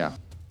 feet. yeah. Yeah.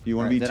 You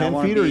want Right, to be then I 10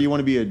 wanna feet or be- you want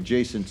to be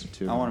adjacent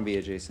to him? I want to be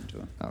adjacent to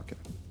him. Okay.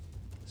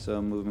 So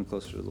I'm moving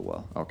closer to the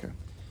well. Okay.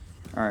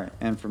 All right,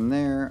 and from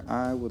there,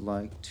 I would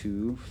like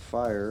to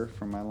fire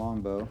from my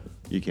longbow.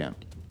 You can't.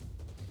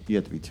 You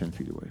have to be 10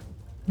 feet away.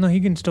 No, he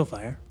can still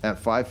fire. At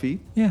 5 feet?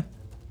 Yeah.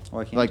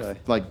 Why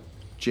can't Like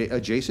I?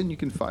 adjacent, you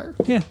can fire?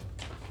 Yeah.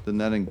 Then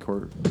that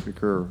incur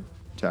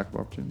attack of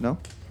opportunity? No?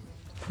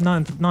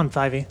 Non 5e.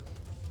 I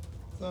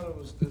thought it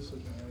was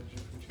disadvantage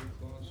if you're too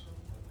close.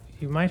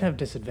 You might have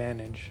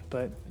disadvantage,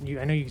 but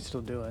I know you can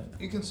still do it.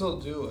 You can still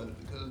do it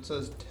because it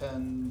says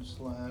 10 /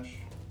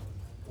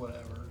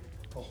 whatever.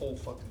 The whole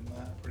fucking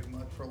map, pretty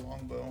much, for a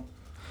longbow.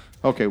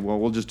 Okay, well,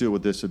 we'll just do it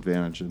with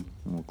disadvantage and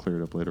we'll clear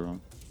it up later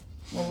on.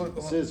 Well, look,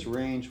 It says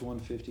range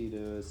 150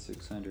 to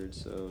 600,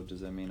 so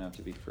does that mean I have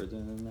to be further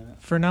than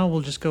that? For now,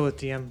 we'll just go with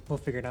DM. We'll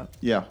figure it out.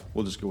 Yeah,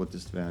 we'll just go with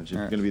disadvantage. If you're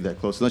Alright. going to be that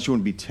close, unless you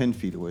want to be 10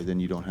 feet away, then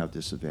you don't have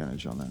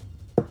disadvantage on that.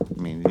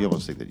 I mean, you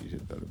almost think that you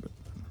did better, but...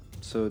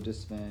 So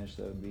disadvantage,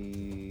 that would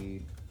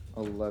be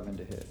 11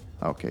 to hit.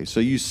 Okay, so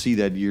you see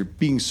that you're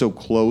being so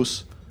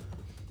close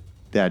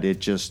that it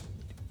just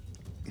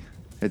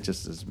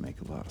doesn't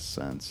make a lot of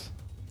sense.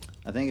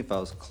 I think if I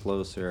was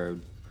closer, I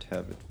would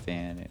have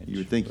advantage. You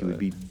would think you would but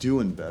be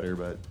doing better,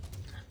 but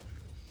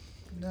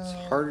no. It's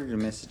harder to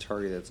miss a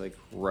target that's like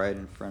right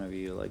in front of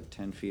you, like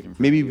 10 feet in front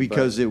maybe of you.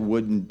 because it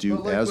wouldn't do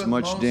But, like, as with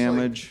much most,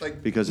 damage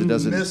like because it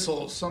doesn't.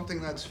 Missiles,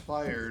 something that's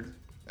fired.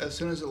 As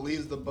soon as it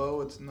leaves the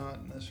bow, it's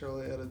not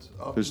necessarily at its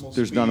optimal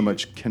There's not speed.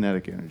 much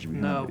kinetic energy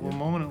behind No, it. well, the yeah.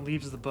 moment it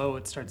leaves the bow,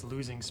 it starts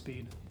losing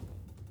speed.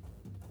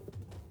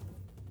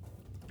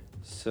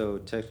 So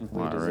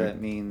technically, does Alright.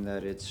 that mean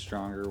that it's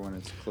stronger when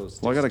it's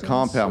close? Well, I got a distance,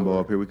 compound bow or-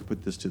 up here. We could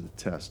put this to the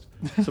test.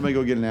 Somebody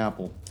go get an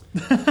apple.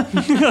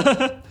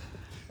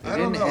 I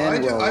don't didn't know.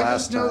 end well I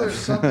last just know time. there's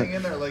something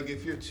in there. Like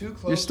if you're too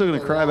close, You're still to gonna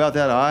the cry about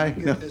that longbow, eye?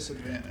 you No. get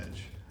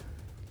disadvantage.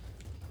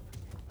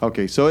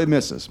 Okay, so it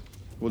misses.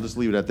 We'll just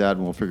leave it at that,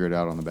 and we'll figure it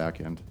out on the back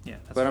end. Yeah.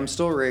 That's But I'm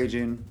still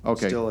raging.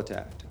 Okay. Still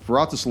attacked.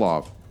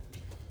 Vratislav.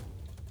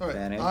 All right,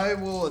 Advantage. I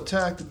will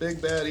attack the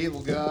big bad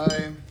evil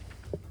guy.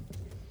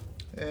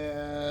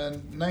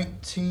 And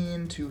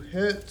 19 to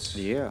hit.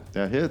 Yeah.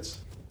 That hits.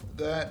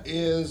 That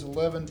is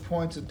 11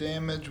 points of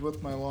damage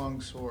with my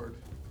longsword.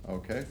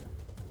 Okay.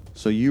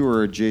 So you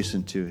are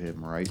adjacent to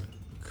him, right?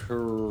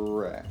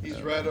 Correct.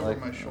 He's right over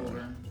Like- my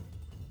shoulder.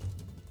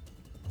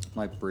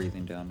 Like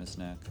breathing down his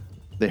neck.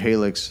 The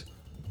Halix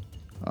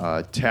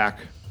attack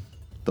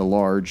the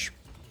large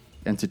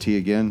entity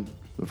again.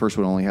 The first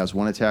one only has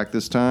one attack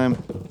this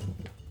time.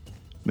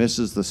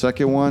 Misses the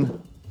second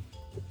one.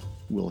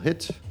 Will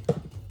hit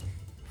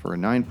for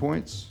 9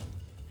 points.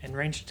 And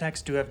ranged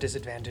attacks do have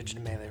disadvantage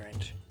in melee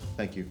range.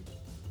 Thank you.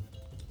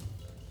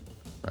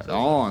 Right So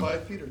on.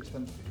 5 feet or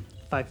 10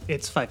 feet?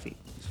 It's 5 feet.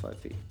 He's 5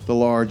 feet. The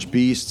large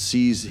beast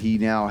sees he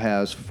now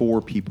has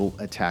 4 people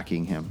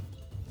attacking him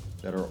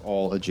that are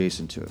all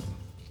adjacent to him.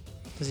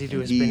 Does he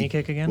do a He spinny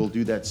kick again? will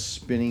do that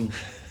spinning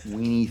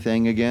weenie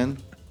thing again.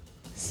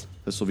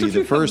 This will be Don't the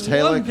you first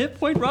have one Halek, hit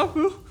point,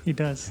 Rafu? He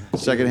does.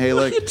 second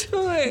What are you Halek.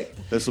 doing?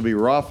 This will be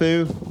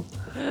Rafu.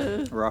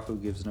 Rafu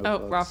gives no Oh,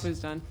 fucks. Rafu's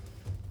done.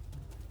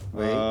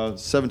 Wait.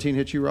 17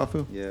 hit you,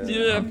 Rafu? Yeah.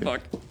 Yeah,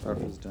 fuck.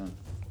 Rafu's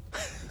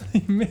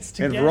He missed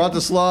And again.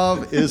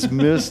 Vratislav is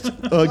missed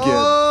again.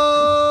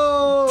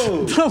 Oh!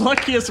 Whoa! The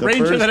luckiest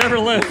ranger first- that ever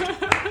lived.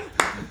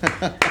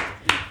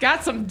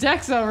 Got some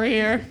decks over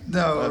here.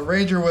 No, a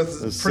ranger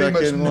with The pretty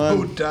much second no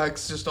one.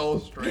 dex, just all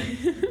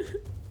strength.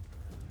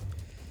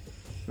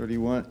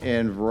 31.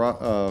 And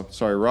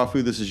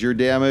Rafu, this is your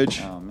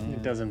damage. Oh man.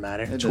 It doesn't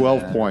matter. It doesn't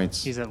 12 matter.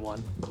 points. He's at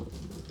 1.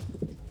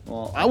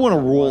 Well, I want to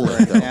roll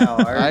right it, though. now,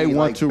 I I already, want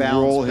like, to bounced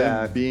roll him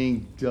back.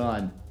 being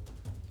done.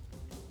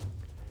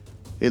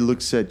 It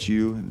looks at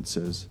you and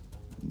says,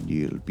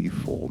 "Kneel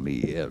before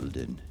me,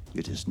 Eldon.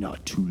 It is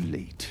not too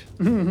late.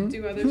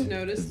 Do others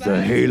notice The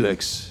that?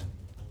 Helix.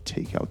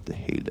 Take out the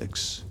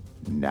Helix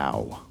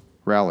now."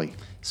 Rally.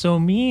 So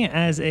me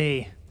as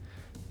a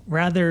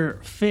rather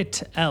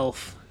fit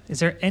elf, is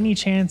there any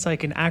chance I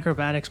can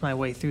acrobatics my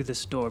way through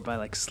this door by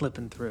like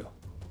slipping through?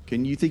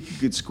 Can you think you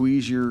could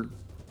squeeze your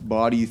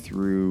body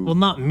through? Well,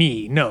 not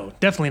me. No,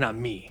 definitely not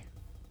me.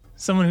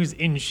 Someone who's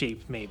in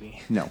shape,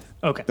 maybe. No.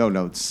 Okay.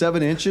 No.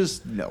 7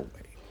 inches? No way.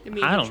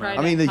 I don't know. try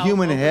I mean, to the help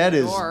human open head the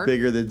is door.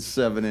 bigger than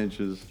 7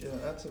 inches. Yeah,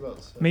 that's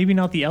about 7. Maybe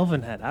not the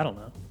elven head. I don't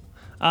know.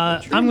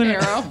 I'm gonna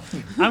Arrow.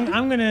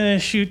 I'm gonna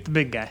shoot the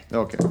big guy.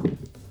 Okay.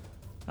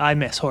 I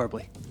miss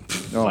horribly.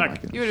 Oh, my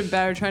Fuck. goodness. You would have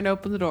better trying to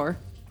open the door.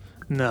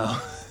 No.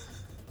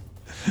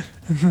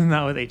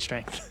 Not with 8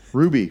 strength.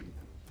 Ruby.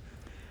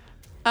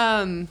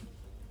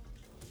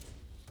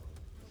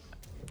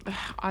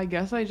 I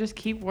guess I just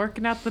keep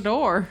working at the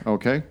door.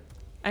 Okay.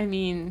 I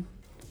mean,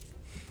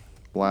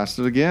 Blast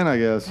it again, I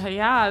guess.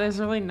 yeah, there's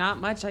really not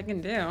much I can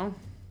do.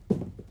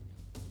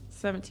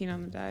 17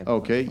 on the die.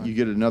 Okay, you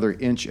get another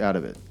inch out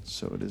of it.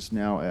 So it is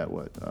now at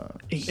what?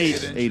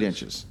 8. 8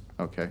 inches.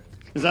 Okay.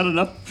 Is that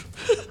enough?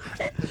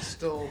 It's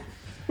still.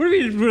 What do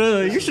you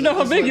mean? You should know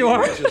how big you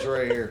are. Inches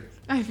right here.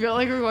 I feel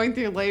like we're going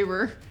through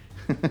labor.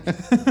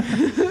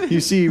 You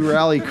see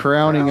Rally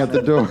crowning at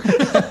the door.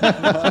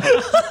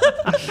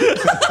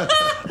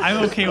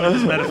 I'm okay with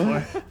this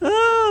metaphor.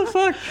 Oh,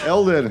 fuck.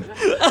 Eldon.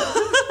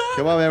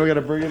 Come on, man. We got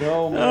to bring it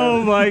home, man.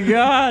 Oh, my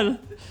God.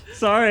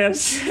 Sorry, I'm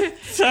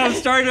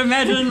starting to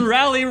imagine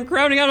Rally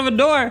crowding out of a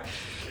door.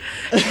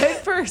 Head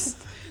first.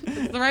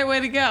 It's the right way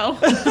to go.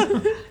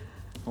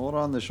 Hold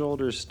on, the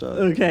shoulder's stuck.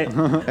 Okay.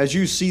 As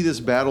you see this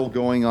battle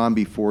going on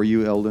before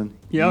you, Eldon,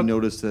 you Yep.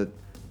 notice that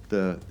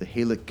the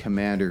Halic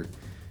commander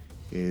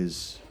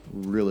is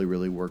really,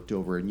 really worked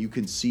over. And you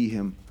can see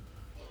him,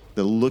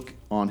 the look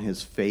on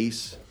his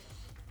face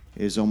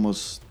is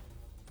almost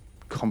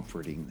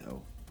comforting,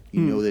 though.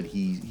 You know that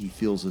he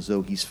feels as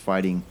though he's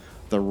fighting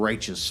the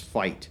righteous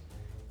fight.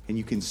 And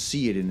you can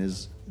see it in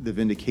the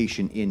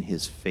vindication in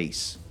his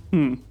face.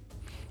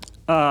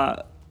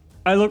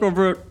 I look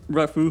over at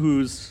Rafu,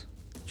 who's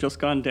just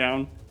gone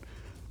down.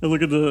 I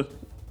look at the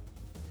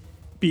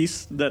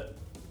beast that.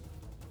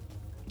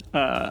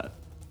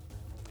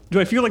 Do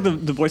I feel like the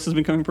voice has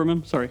been coming from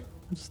him? Sorry.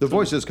 The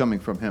voice is coming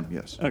from him,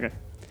 yes. Okay.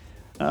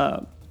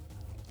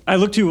 I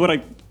look to what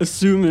I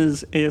assume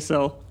is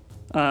ASL,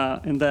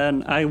 and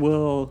then I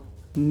will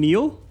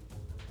kneel.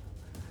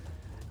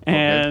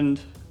 And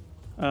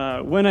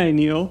when I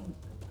kneel,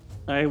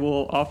 I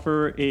will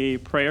offer a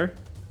prayer.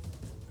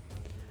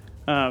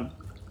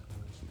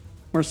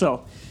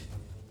 Marcel,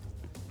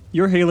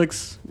 your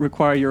Helix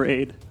require your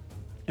aid,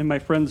 and my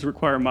friends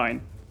require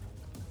mine.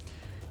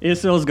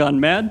 ASL has gone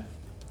mad.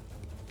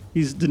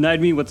 He's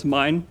denied me what's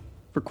mine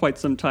for quite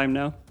some time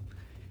now.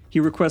 He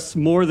requests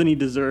more than he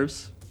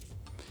deserves.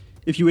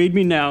 If you aid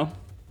me now,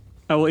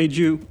 I will aid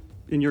you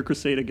in your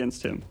crusade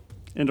against him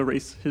and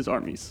erase his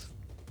armies.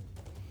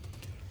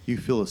 You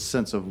feel a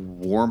sense of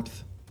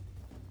warmth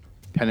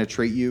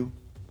penetrate you.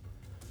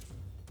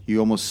 You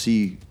almost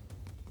see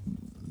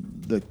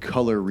the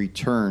color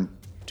return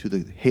to the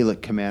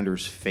Halic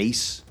commander's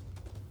face.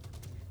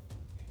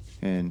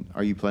 And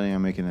are you planning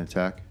on making an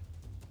attack?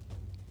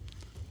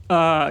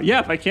 Yeah,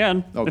 if I can.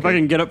 If Okay. I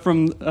can get up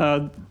from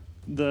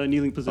the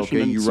kneeling position.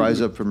 Okay, and you see-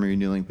 rise up from your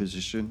kneeling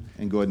position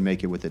and go ahead and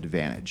make it with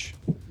advantage.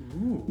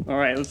 All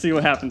right, let's see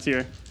what happens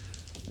here.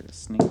 Like a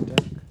sneak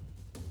attack.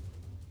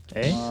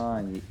 Hey? Come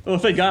on, Oh,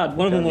 thank God.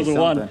 One of them was a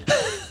 1.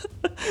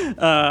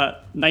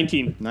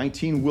 19.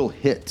 19 will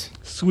hit.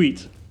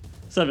 Sweet.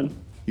 7.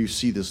 You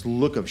see this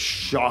look of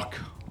shock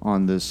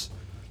on this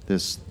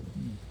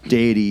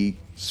deity's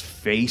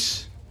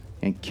face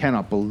and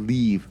cannot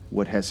believe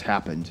what has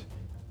happened.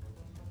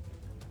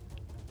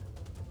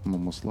 I'm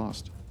almost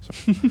lost.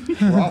 Sorry.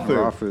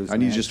 Rafu's I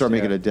need you to next, start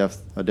making yeah.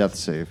 a death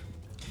save.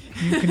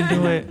 You can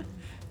do it.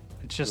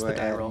 It's just Do the I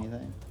die add roll.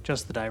 anything?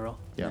 Just the die roll.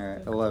 Yeah. All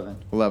right, 11.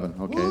 11.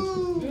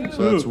 Okay.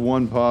 So that's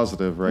one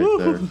positive right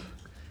there.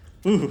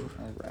 All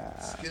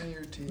right. Skin in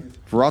your teeth.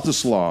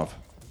 Vratislav.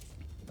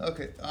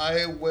 Okay,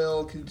 I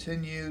will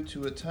continue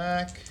to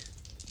attack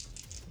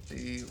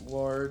the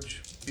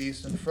large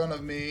beast in front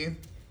of me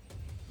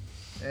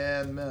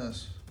and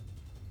miss.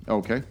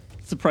 Okay.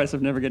 It's the price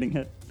of never getting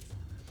hit.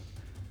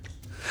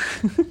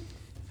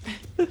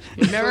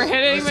 You never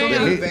hit Does he anybody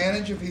have else.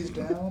 advantage if he's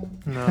down?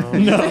 No. I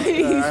mean,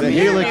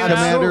 Halic I'm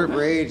commander- so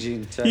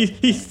raging.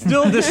 He's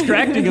still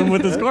distracting him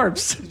with his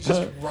corpse. He's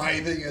just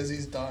writhing as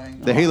he's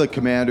dying. The Halic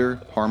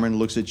commander, Harmon,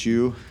 looks at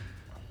you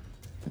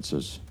and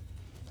says,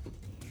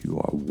 You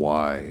are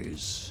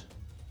wise,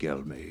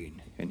 Gelmain.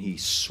 And he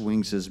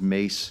swings his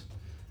mace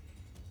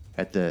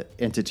at the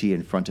entity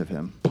in front of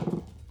him.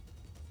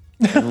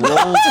 And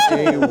rolls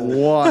a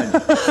 1.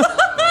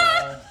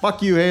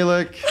 Fuck you,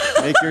 Halek.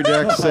 Make your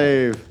deck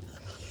save.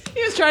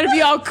 He was trying to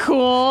be all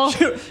cool.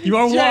 You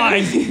are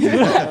wise.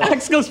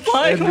 Axe goes And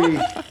flying.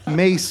 the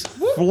mace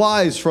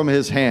flies from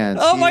his hands.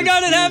 Oh my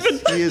God, it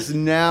happened. He is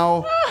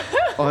now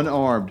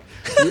unarmed.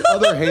 The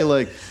other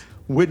Halek,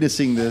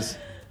 witnessing this,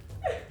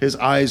 his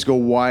eyes go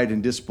wide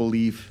in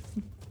disbelief,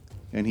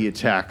 and he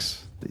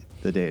attacks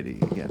the deity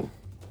again.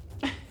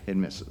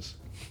 And misses.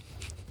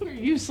 You're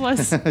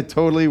useless.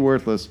 Totally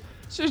worthless.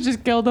 Should have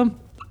just killed him.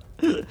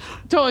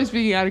 Totally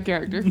speaking out of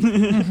character.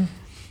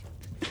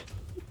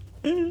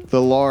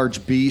 The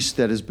large beast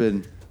that has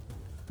been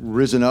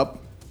risen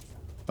up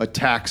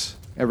attacks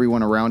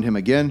everyone around him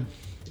again,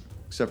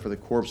 except for the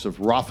corpse of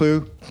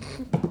Rafu.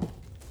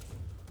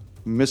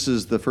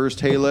 Misses the first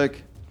Halek.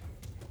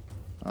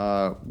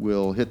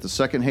 Will hit the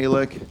second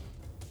Halek.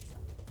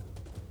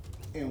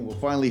 And will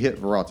finally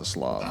hit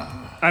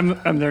Vratislav.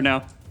 I'm there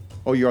now.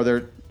 Oh, you are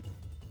there?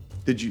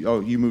 Did you? Oh,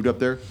 you moved up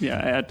there? Yeah,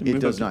 I had to It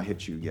move does up not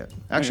hit you yet.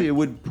 Actually, it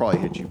would probably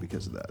hit you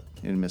because of that.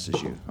 It misses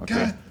you. Okay.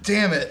 God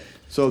damn it.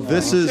 So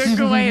this is Took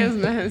away his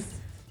mess.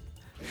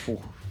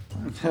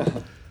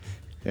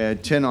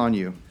 10 on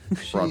you,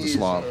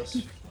 Vratislav.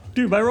 Jesus.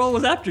 Dude, my roll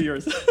was after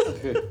yours.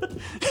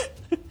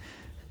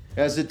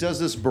 As it does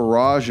this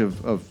barrage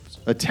of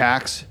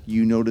attacks,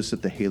 you notice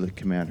that the Halek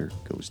commander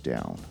goes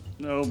down.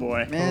 Oh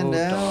boy. Man Oh,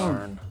 down.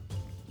 darn.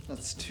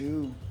 That's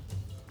 2.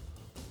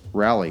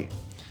 Rally.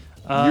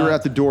 You're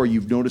at the door.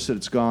 You've noticed that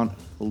it's gone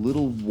a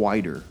little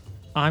wider.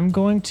 I'm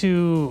going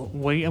to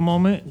wait a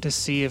moment to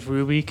see if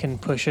Ruby can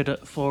push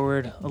it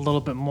forward a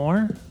little bit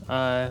more.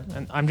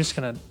 And I'm just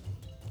going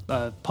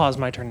to pause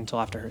my turn until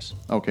after hers.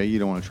 Okay, you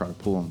don't want to try to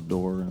pull on the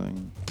door or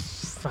anything.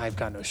 I've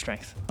got no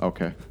strength.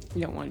 Okay.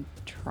 You don't want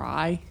to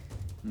try.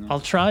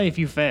 I'll try if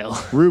you fail.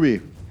 Ruby.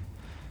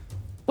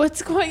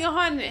 What's going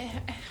on?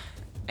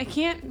 I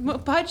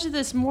can't budge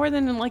this more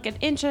than like an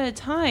inch at a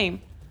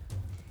time.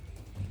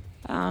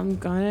 I'm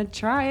gonna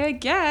try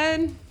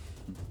again.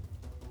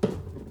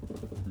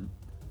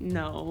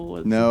 No,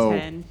 it's No. a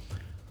 10.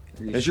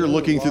 As you're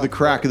looking through the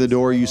crack of the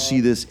door, you see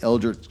this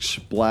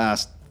eldritch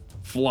blast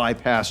fly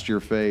past your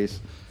face.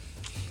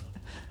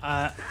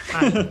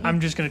 I'm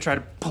just going to try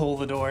to pull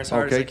the door as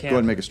hard as I Okay, can. go ahead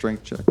and make a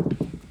strength check.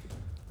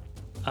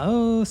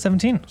 Oh,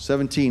 17.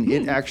 17.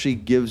 It actually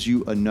gives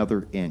you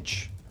another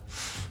inch.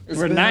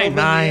 We're 9.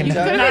 Nine. I've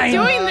been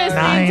doing this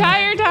the Nine.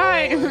 entire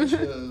time.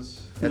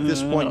 Inches. At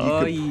this point, you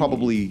Oh, could yeah.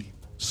 probably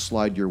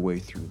slide your way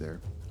through there.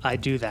 I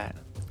do that.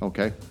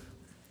 Okay.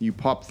 You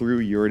pop through.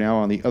 You're now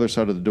on the other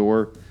side of the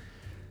door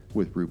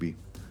with Ruby.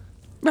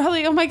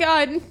 Riley, oh my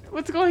god,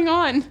 what's going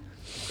on?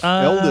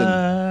 Eldon.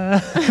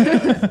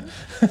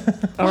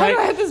 All Why do I right.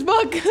 have this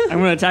book? I'm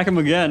going to attack him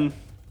again.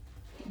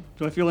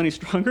 Do I feel any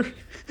stronger?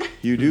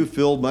 You do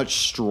feel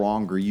much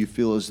stronger. You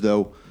feel as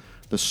though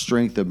the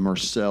strength of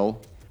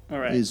Marcel All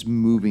right. is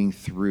moving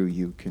through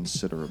you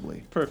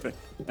considerably. Perfect.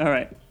 All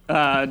right.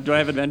 Do I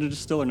have advantages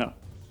still or no?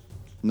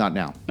 Not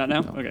now. Not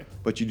now? No. Okay.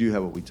 But you do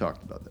have what we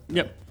talked about there.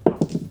 Yep.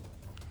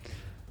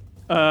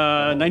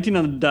 19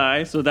 on the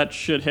die, so that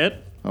should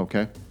hit.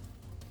 Okay.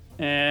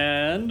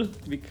 And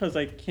because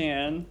I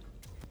can,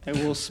 I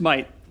will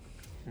smite.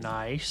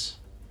 Nice.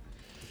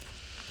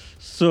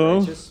 So,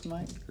 Righteous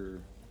smite or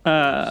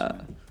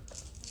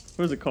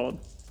what is it called?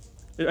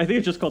 I think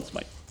it's just called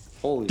smite.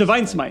 holy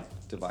Divine smite.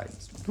 Divine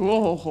smite.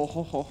 Whoa, ho,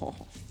 ho, ho, ho,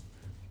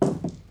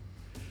 ho.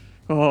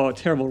 Oh,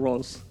 terrible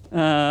rolls.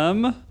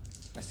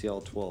 I see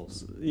all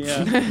 12s.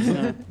 Yeah.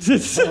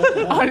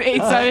 On an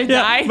 8-sided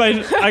die.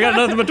 I got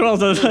nothing but 12.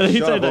 So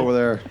Shut up over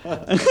there.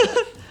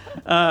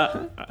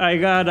 I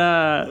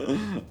got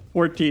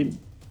 14.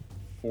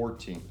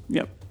 14.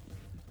 Yep.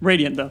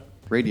 Radiant though.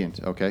 Radiant,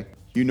 okay.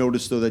 You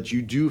notice, though, that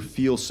you do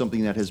feel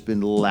something that has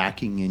been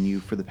lacking in you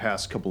for the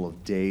past couple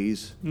of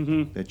days,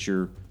 that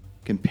your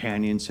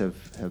companions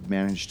have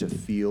managed to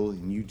feel,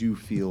 and you do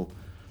feel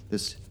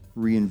this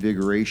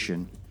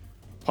reinvigoration,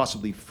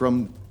 possibly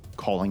from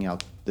calling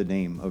out the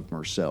name of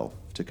Marcel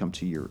to come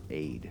to your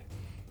aid.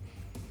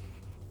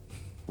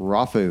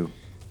 Rafu,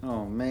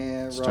 Oh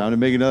man. it's time to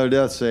make another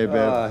death save,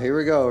 babe. Here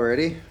we go.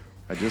 Ready?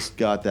 I just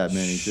got that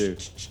many, too.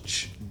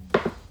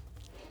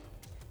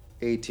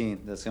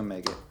 18. That's gonna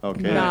make it.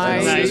 Okay.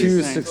 Nice. That's Nice.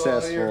 too Nice.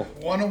 successful.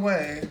 One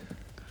away.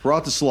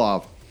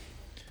 Vratislav.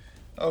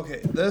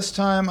 Okay, this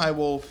time I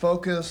will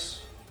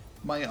focus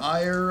my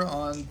ire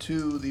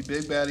onto the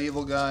big bad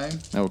evil guy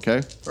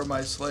Okay. for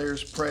my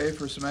Slayer's Prey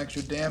for some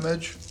extra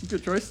damage.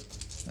 Good choice.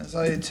 As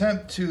I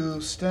attempt to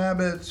stab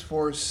it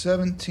for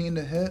 17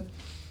 to hit.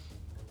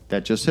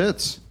 That just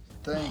hits.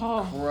 Thank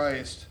Oh.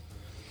 Christ.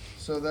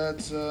 So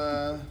that's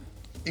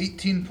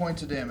 18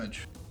 points of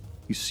damage.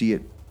 You see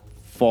it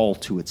fall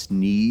to its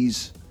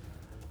knees,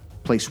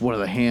 place one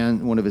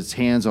of its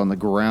hands on the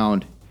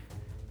ground,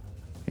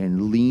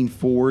 and lean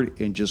forward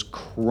and just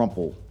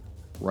crumple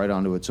right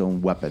onto its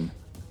own weapon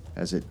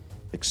as it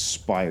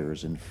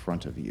expires in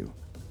front of you.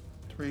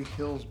 3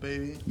 kills,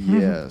 baby.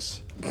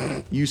 Yes.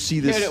 You see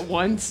Hit this. it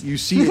once. You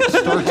see it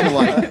start to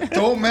like.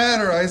 Don't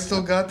matter. I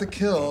still got the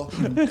kill.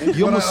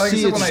 You almost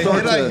see it when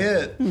start I to.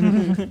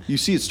 hit. You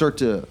see it start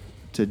to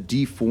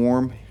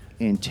deform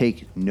and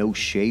take no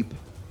shape,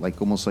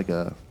 like almost like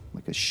a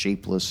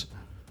shapeless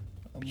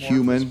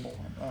human. Form.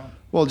 Oh.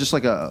 Well, just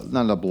like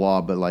not a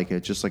blob, but like a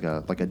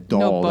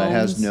doll that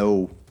has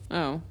bones.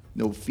 no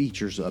Oh.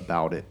 features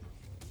about it.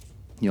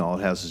 You know, all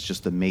it has is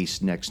just a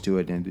mace next to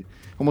it, and it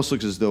almost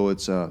looks as though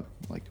it's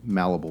like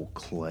malleable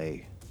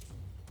clay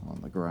on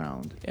the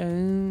ground.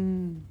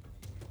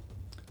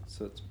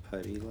 So it's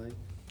putty like.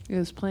 It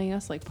was playing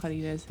us like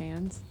putty to his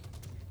hands.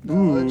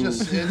 No,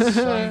 it's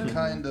some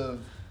kind of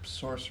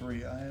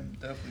sorcery I am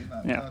definitely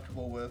not Yeah.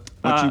 comfortable with.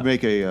 Why don't you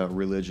make a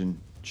religion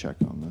check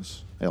on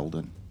this,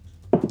 Eldon?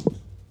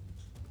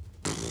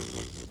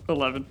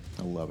 11.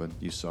 11.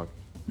 You suck.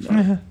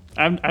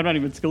 I'm not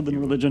even skilled in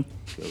religion.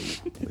 So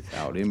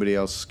without anybody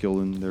else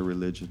skilled in their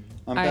religion.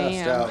 I'm I passed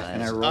am, out. but-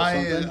 Can I roll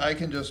something? I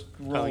can just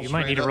roll. Oh, you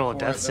might need to straight roll up a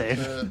for death it, save.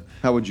 that's it.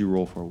 How would you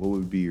roll for it? What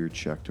would be your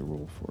check to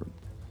roll for it?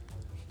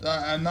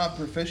 I'm not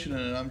proficient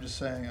in it. I'm just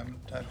saying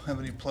I don't have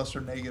any plus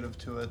or negative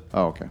to it.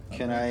 Oh, okay.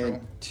 Can I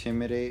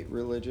intimidate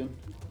religion?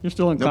 You're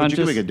still No, but you unconscious.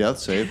 can make a death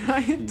save. I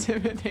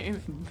intimidate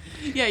him.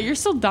 Yeah, you're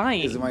still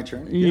dying. Is it my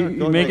turn? You, Yeah, go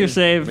you ahead, make your make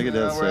save. Make a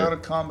death We're out save.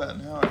 of combat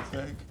now, I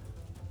think.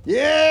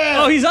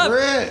 Yeah! Oh, he's up.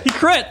 Crit! He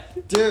crit.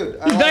 Dude,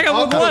 He's back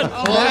up with one.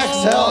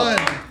 Max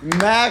health.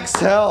 Max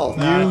health.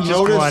 You just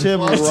notice one.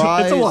 him It's a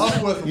rise.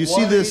 one. With You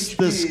see one this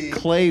HP.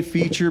 clay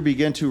feature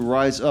begin to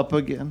rise up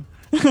again.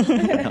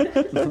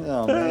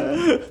 Oh,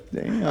 man.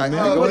 Damn, I man,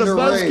 go go to into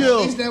spell rage. skill.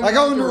 At least now we I go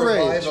have to into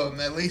revive rage. him.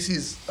 At least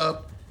he's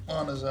up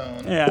on his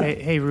own. Yeah.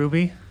 Hey,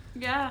 Ruby,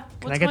 Yeah.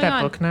 can I get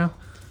that book now?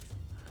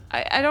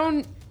 I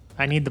don't.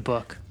 I need the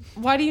book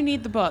Why do you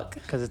need the book?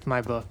 because it's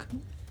my book.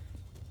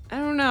 I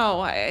don't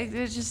know.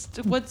 It's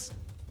just what's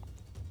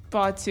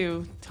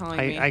Batu telling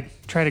me. I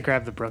try to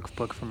grab the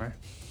book from her.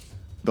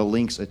 The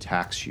lynx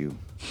attacks you.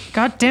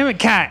 God damn it,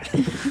 cat!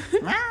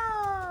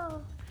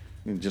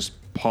 It just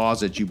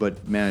paws at you, but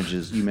you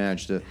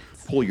manage to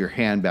pull your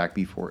hand back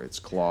before its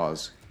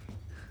claws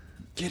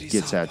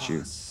gets at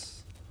you.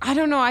 I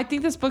don't know. I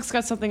think this book's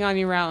got something on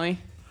you, Rally.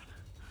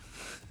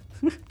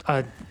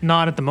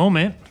 Not at the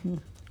moment.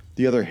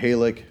 The other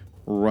Halek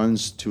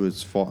runs to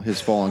his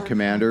fallen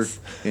commander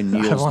and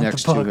I kneels want the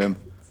next to book. him.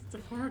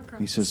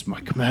 He says, "My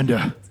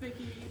commander,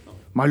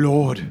 my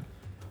lord,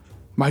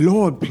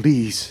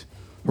 please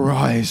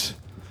arise.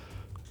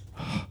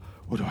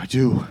 What do I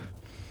do? What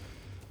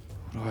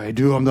do I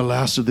do? I'm the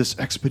last of this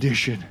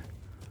expedition."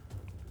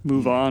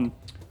 Move on.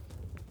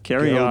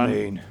 Carry on.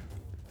 Gelmain,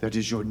 that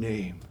is your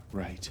name,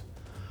 right?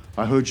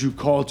 I heard you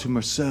call to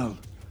Marcel.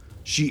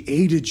 She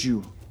aided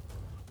you.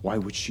 Why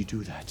would she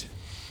do that?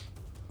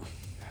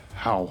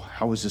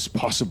 How is this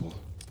possible?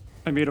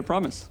 I made a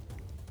promise.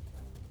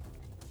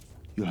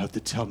 You'll have to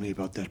tell me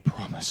about that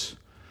promise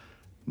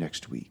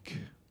next week.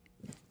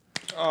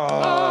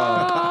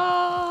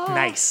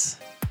 Nice.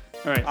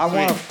 All right. I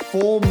want a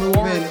full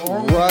movement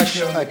Or we rush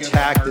kill him and give him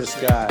attack mercy. this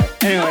guy.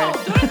 Anyway,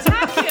 Don't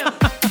attack him.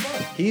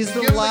 He's the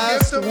Give him the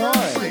last gift of one.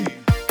 mercy.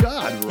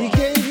 God, He Rob.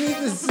 gave me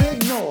the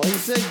signal. He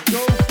said,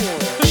 "Go for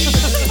it." He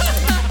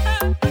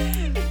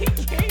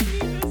gave me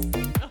the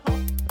signal.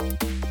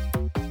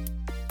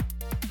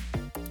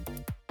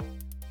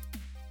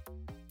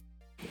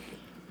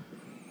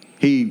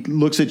 He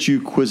looks at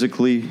you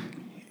quizzically.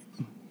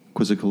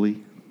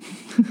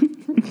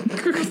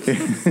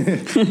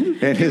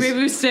 And Maybe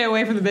we stay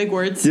away from the big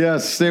words.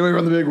 yes, stay away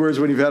from the big words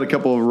when you've had a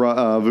couple of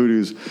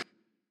voodoos.